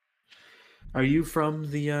 Are you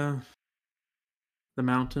from the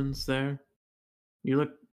mountains there? You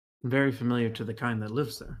look very familiar to the kind that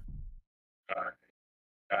lives there.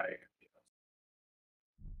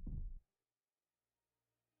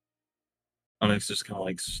 Onyx just kind of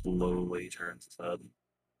like slowly turns his head.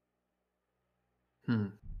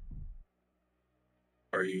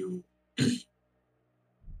 Are you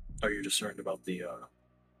concerned about the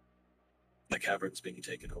caverns being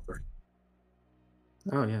taken over?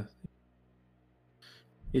 Oh yeah.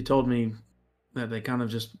 He told me that they kind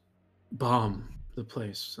of just bombed the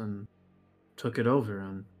place and took it over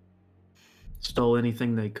and stole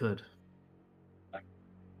anything they could.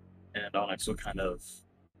 And Onyx will kind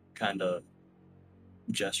of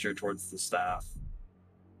gesture towards the staff.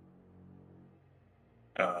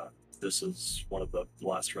 This is one of the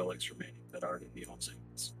last relics remaining that are in the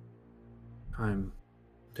Onsings. I'm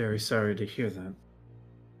very sorry to hear that.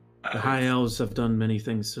 The High Elves have done many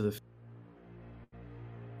things to the.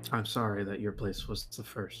 I'm sorry that your place was the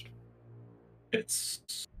first.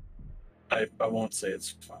 It's. I won't say it's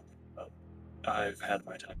fun, but I've had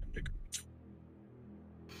my time in degree.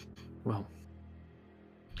 Well.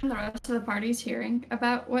 The rest of the party's hearing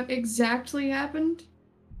about what exactly happened.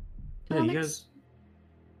 Yeah,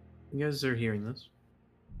 you guys are hearing this.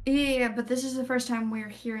 Yeah, but this is the first time we're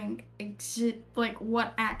hearing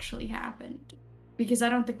what actually happened, because I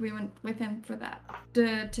don't think we went with him for that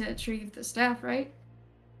to retrieve the staff, right?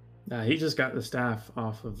 He just got the staff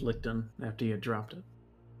off of Licton after he had dropped it.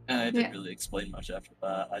 I didn't really explain much after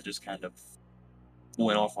that. I just kind of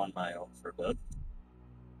went off on my own for a bit.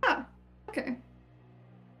 Oh, okay.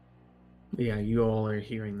 Yeah, you all are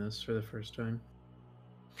hearing this for the first time.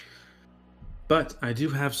 But I do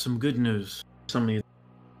have some good news.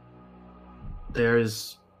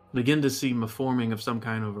 Begin to seem a forming of some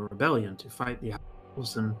kind of a rebellion to fight the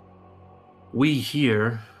Elves, and we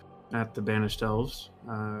here at the Banished Elves,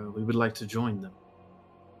 we would like to join them.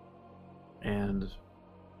 And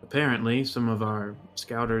apparently some of our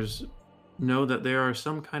scouters know that there are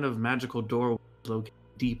some kind of magical doorways located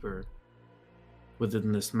deeper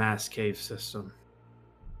within this mass cave system.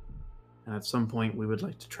 And at some point we would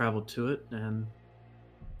like to travel to it and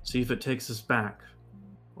see if it takes us back,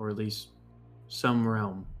 or at least some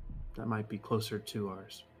realm that might be closer to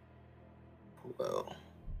ours. Well,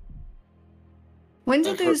 when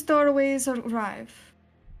did these doorways arrive?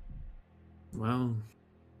 Well,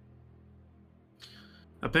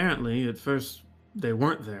 Apparently, at first they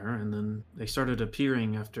weren't there, and then they started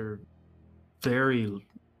appearing after very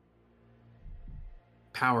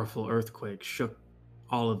powerful earthquakes shook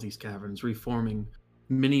all of these caverns, reforming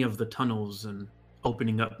many of the tunnels and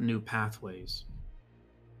opening up new pathways.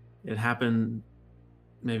 It happened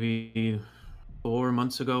maybe 4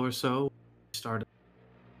 months ago or so. Started,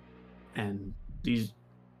 and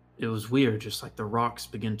it was weird, just like the rocks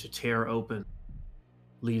begin to tear open,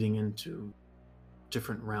 leading into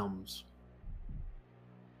different realms.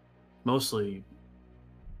 Mostly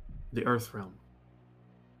the Earth realm.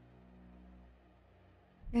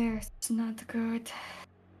 It's not good.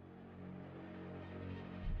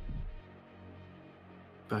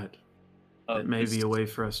 But it may be a way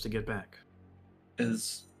for us to get back.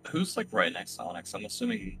 Who's like right next to Onyx? I'm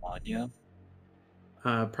assuming Manya.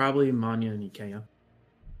 Probably Manya and Ikea.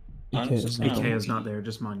 Onyx Ikea's will not kinda there. Ikea's not there,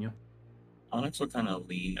 just Manya. Onyx will kind of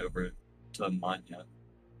lean over to Manya.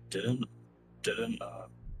 Didn't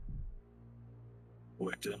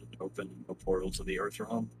Wigton open a portal to the Earth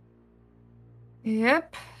realm?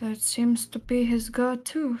 Yep, that seems to be his god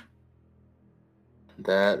too.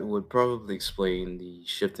 That would probably explain the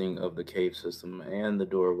shifting of the cave system and the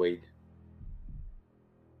doorway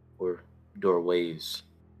or doorways.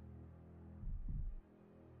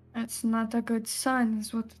 That's not a good sign,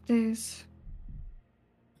 is what it is.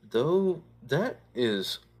 Though that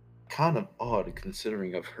is kind of odd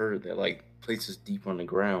considering I've heard that like places deep on the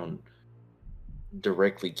ground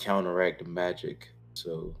directly counteract magic.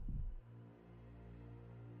 So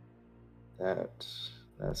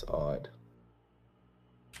that's odd.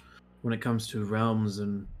 When it comes to realms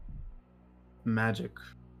and magic,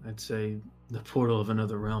 I'd say the portal of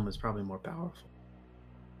another realm is probably more powerful.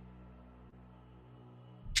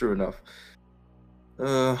 True enough.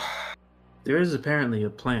 There is apparently a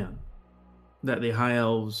plan that the High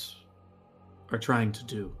Elves are trying to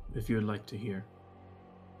do, if you would like to hear.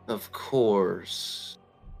 Of course.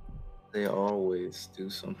 They always do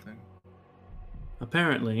something.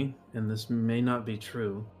 Apparently, and this may not be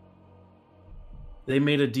true, they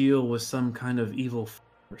made a deal with some kind of evil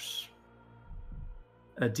force.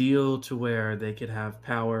 A deal to where they could have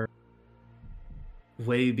power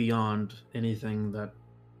way beyond anything that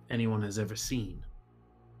anyone has ever seen.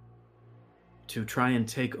 To try and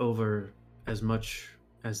take over as much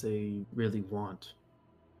as they really want.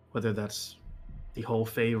 Whether that's the whole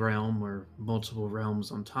Fey realm or multiple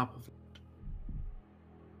realms on top of it.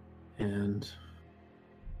 And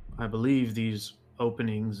I believe these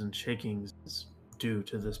openings and shakings is due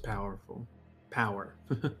to this powerful power.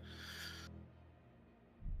 Do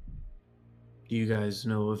you guys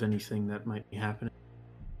know of anything that might be happening?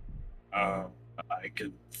 I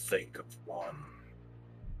could think of one.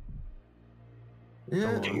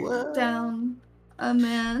 Yeah, well, Down a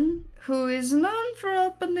man who is known for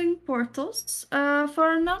opening portals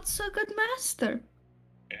for a not so good master.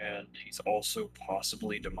 And he's also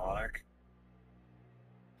possibly demonic.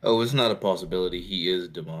 oh, it's not a possibility. He is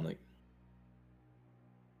demonic.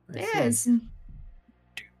 I see. Yes. Do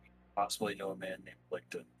you possibly know a man named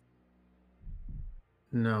Licton?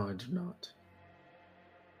 No, I do not.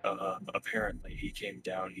 Apparently he came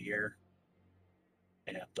down here,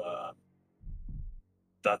 and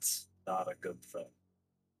that's not a good thing.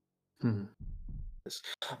 Hmm.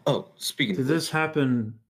 Oh, speaking Did of this which,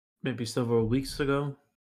 happen maybe several weeks ago?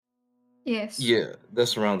 Yes. yeah,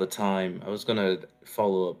 that's around the time I was gonna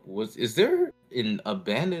follow up. Is there an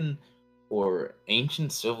abandoned or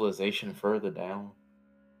ancient civilization further down?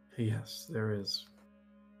 Yes, there is.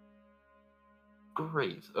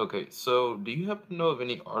 Great. Okay, so do you happen to know of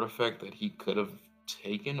any artifact that he could have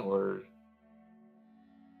taken, or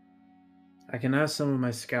I can ask some of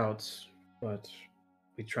my scouts, but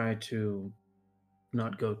we try to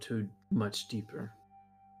not go too much deeper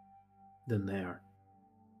than they are.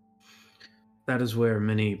 That is where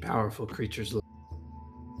many powerful creatures live.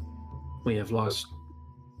 We have lost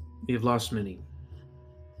many.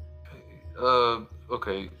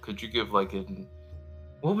 okay, could you give like an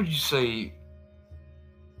what would you say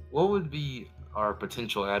what would be our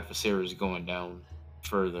potential adversaries going down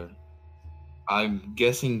further? I'm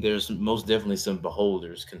guessing there's most definitely some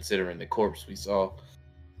beholders considering the corpse we saw.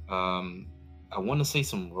 I want to say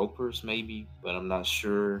some ropers maybe, but I'm not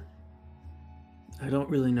sure. I don't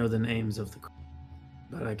really know the names of the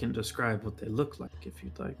but I can describe what they look like if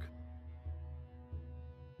you'd like.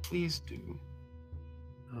 Please do.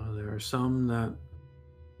 There are some that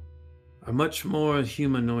are much more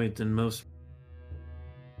humanoid than most.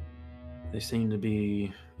 They seem to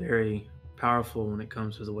be very powerful when it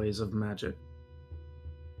comes to the ways of magic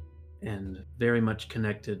and very much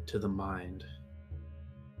connected to the mind.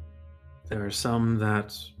 There are some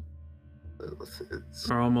that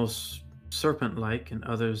are almost serpent-like, and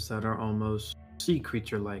others that are almost sea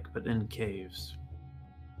creature-like, but in caves.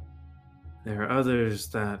 There are others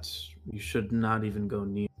that you should not even go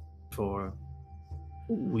near, for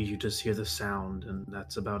you just hear the sound, and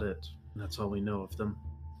that's about it. That's all we know of them.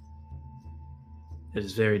 It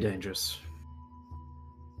is very dangerous.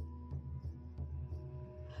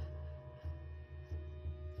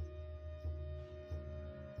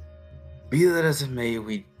 Be that as it may,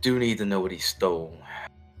 we do need to know what he stole.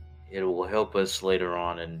 It will help us later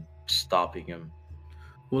on in stopping him.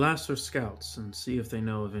 We'll ask our scouts and see if they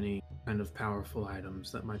know of any kind of powerful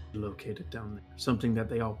items that might be located down there. Something that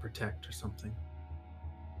they all protect or something.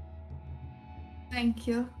 Thank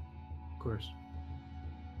you. Of course.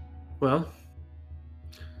 Well,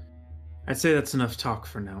 I'd say that's enough talk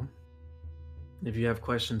for now. If you have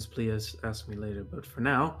questions, please ask me later. But for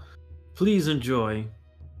now, please enjoy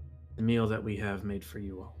the meal that we have made for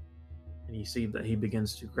you all. And you see that he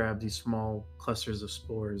begins to grab these small clusters of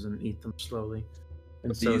spores and eat them slowly.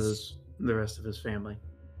 And so does the rest of his family.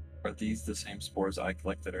 Are these the same spores I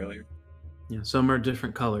collected earlier? Yeah, some are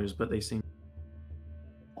different colors, but they seem...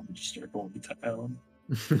 I'm just start going to town.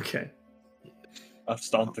 Okay. I've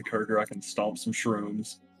stomped the Kurger, I can stomp some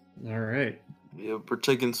shrooms. All right. Yeah, we're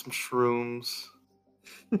taking some shrooms.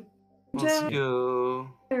 Let's Jack. go.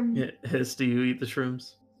 Yeah, Hiss, do you eat the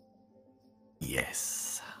shrooms?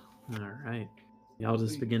 Yes. All right. Y'all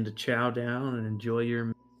just begin to chow down and enjoy your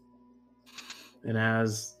meal. And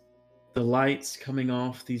as the lights coming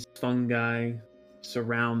off these fungi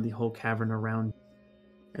surround the whole cavern around you,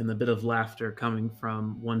 and the bit of laughter coming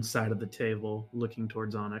from one side of the table looking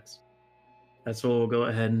towards Onyx, that's what we'll go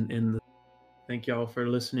ahead and end. Thank y'all for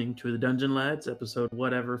listening to the Dungeon Lads, episode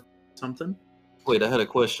whatever something. Wait, I had a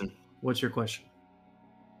question. What's your question?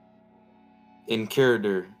 In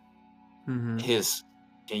character, Mm-hmm. Hiss,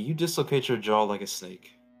 can you dislocate your jaw like a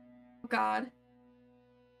snake? Oh God.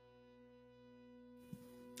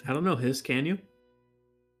 I don't know, Hiss, can you?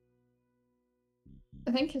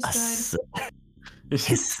 I think his died.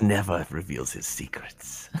 Hiss never reveals his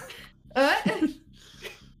secrets. The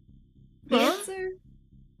answer?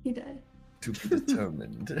 He died. To be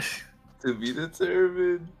determined. To be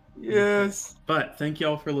determined. Yes. But thank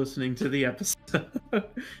y'all for listening to the episode.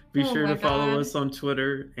 Be Oh sure my to follow God. us on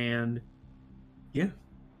Twitter, and yeah,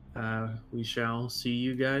 we shall see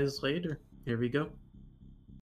you guys later. Here we go.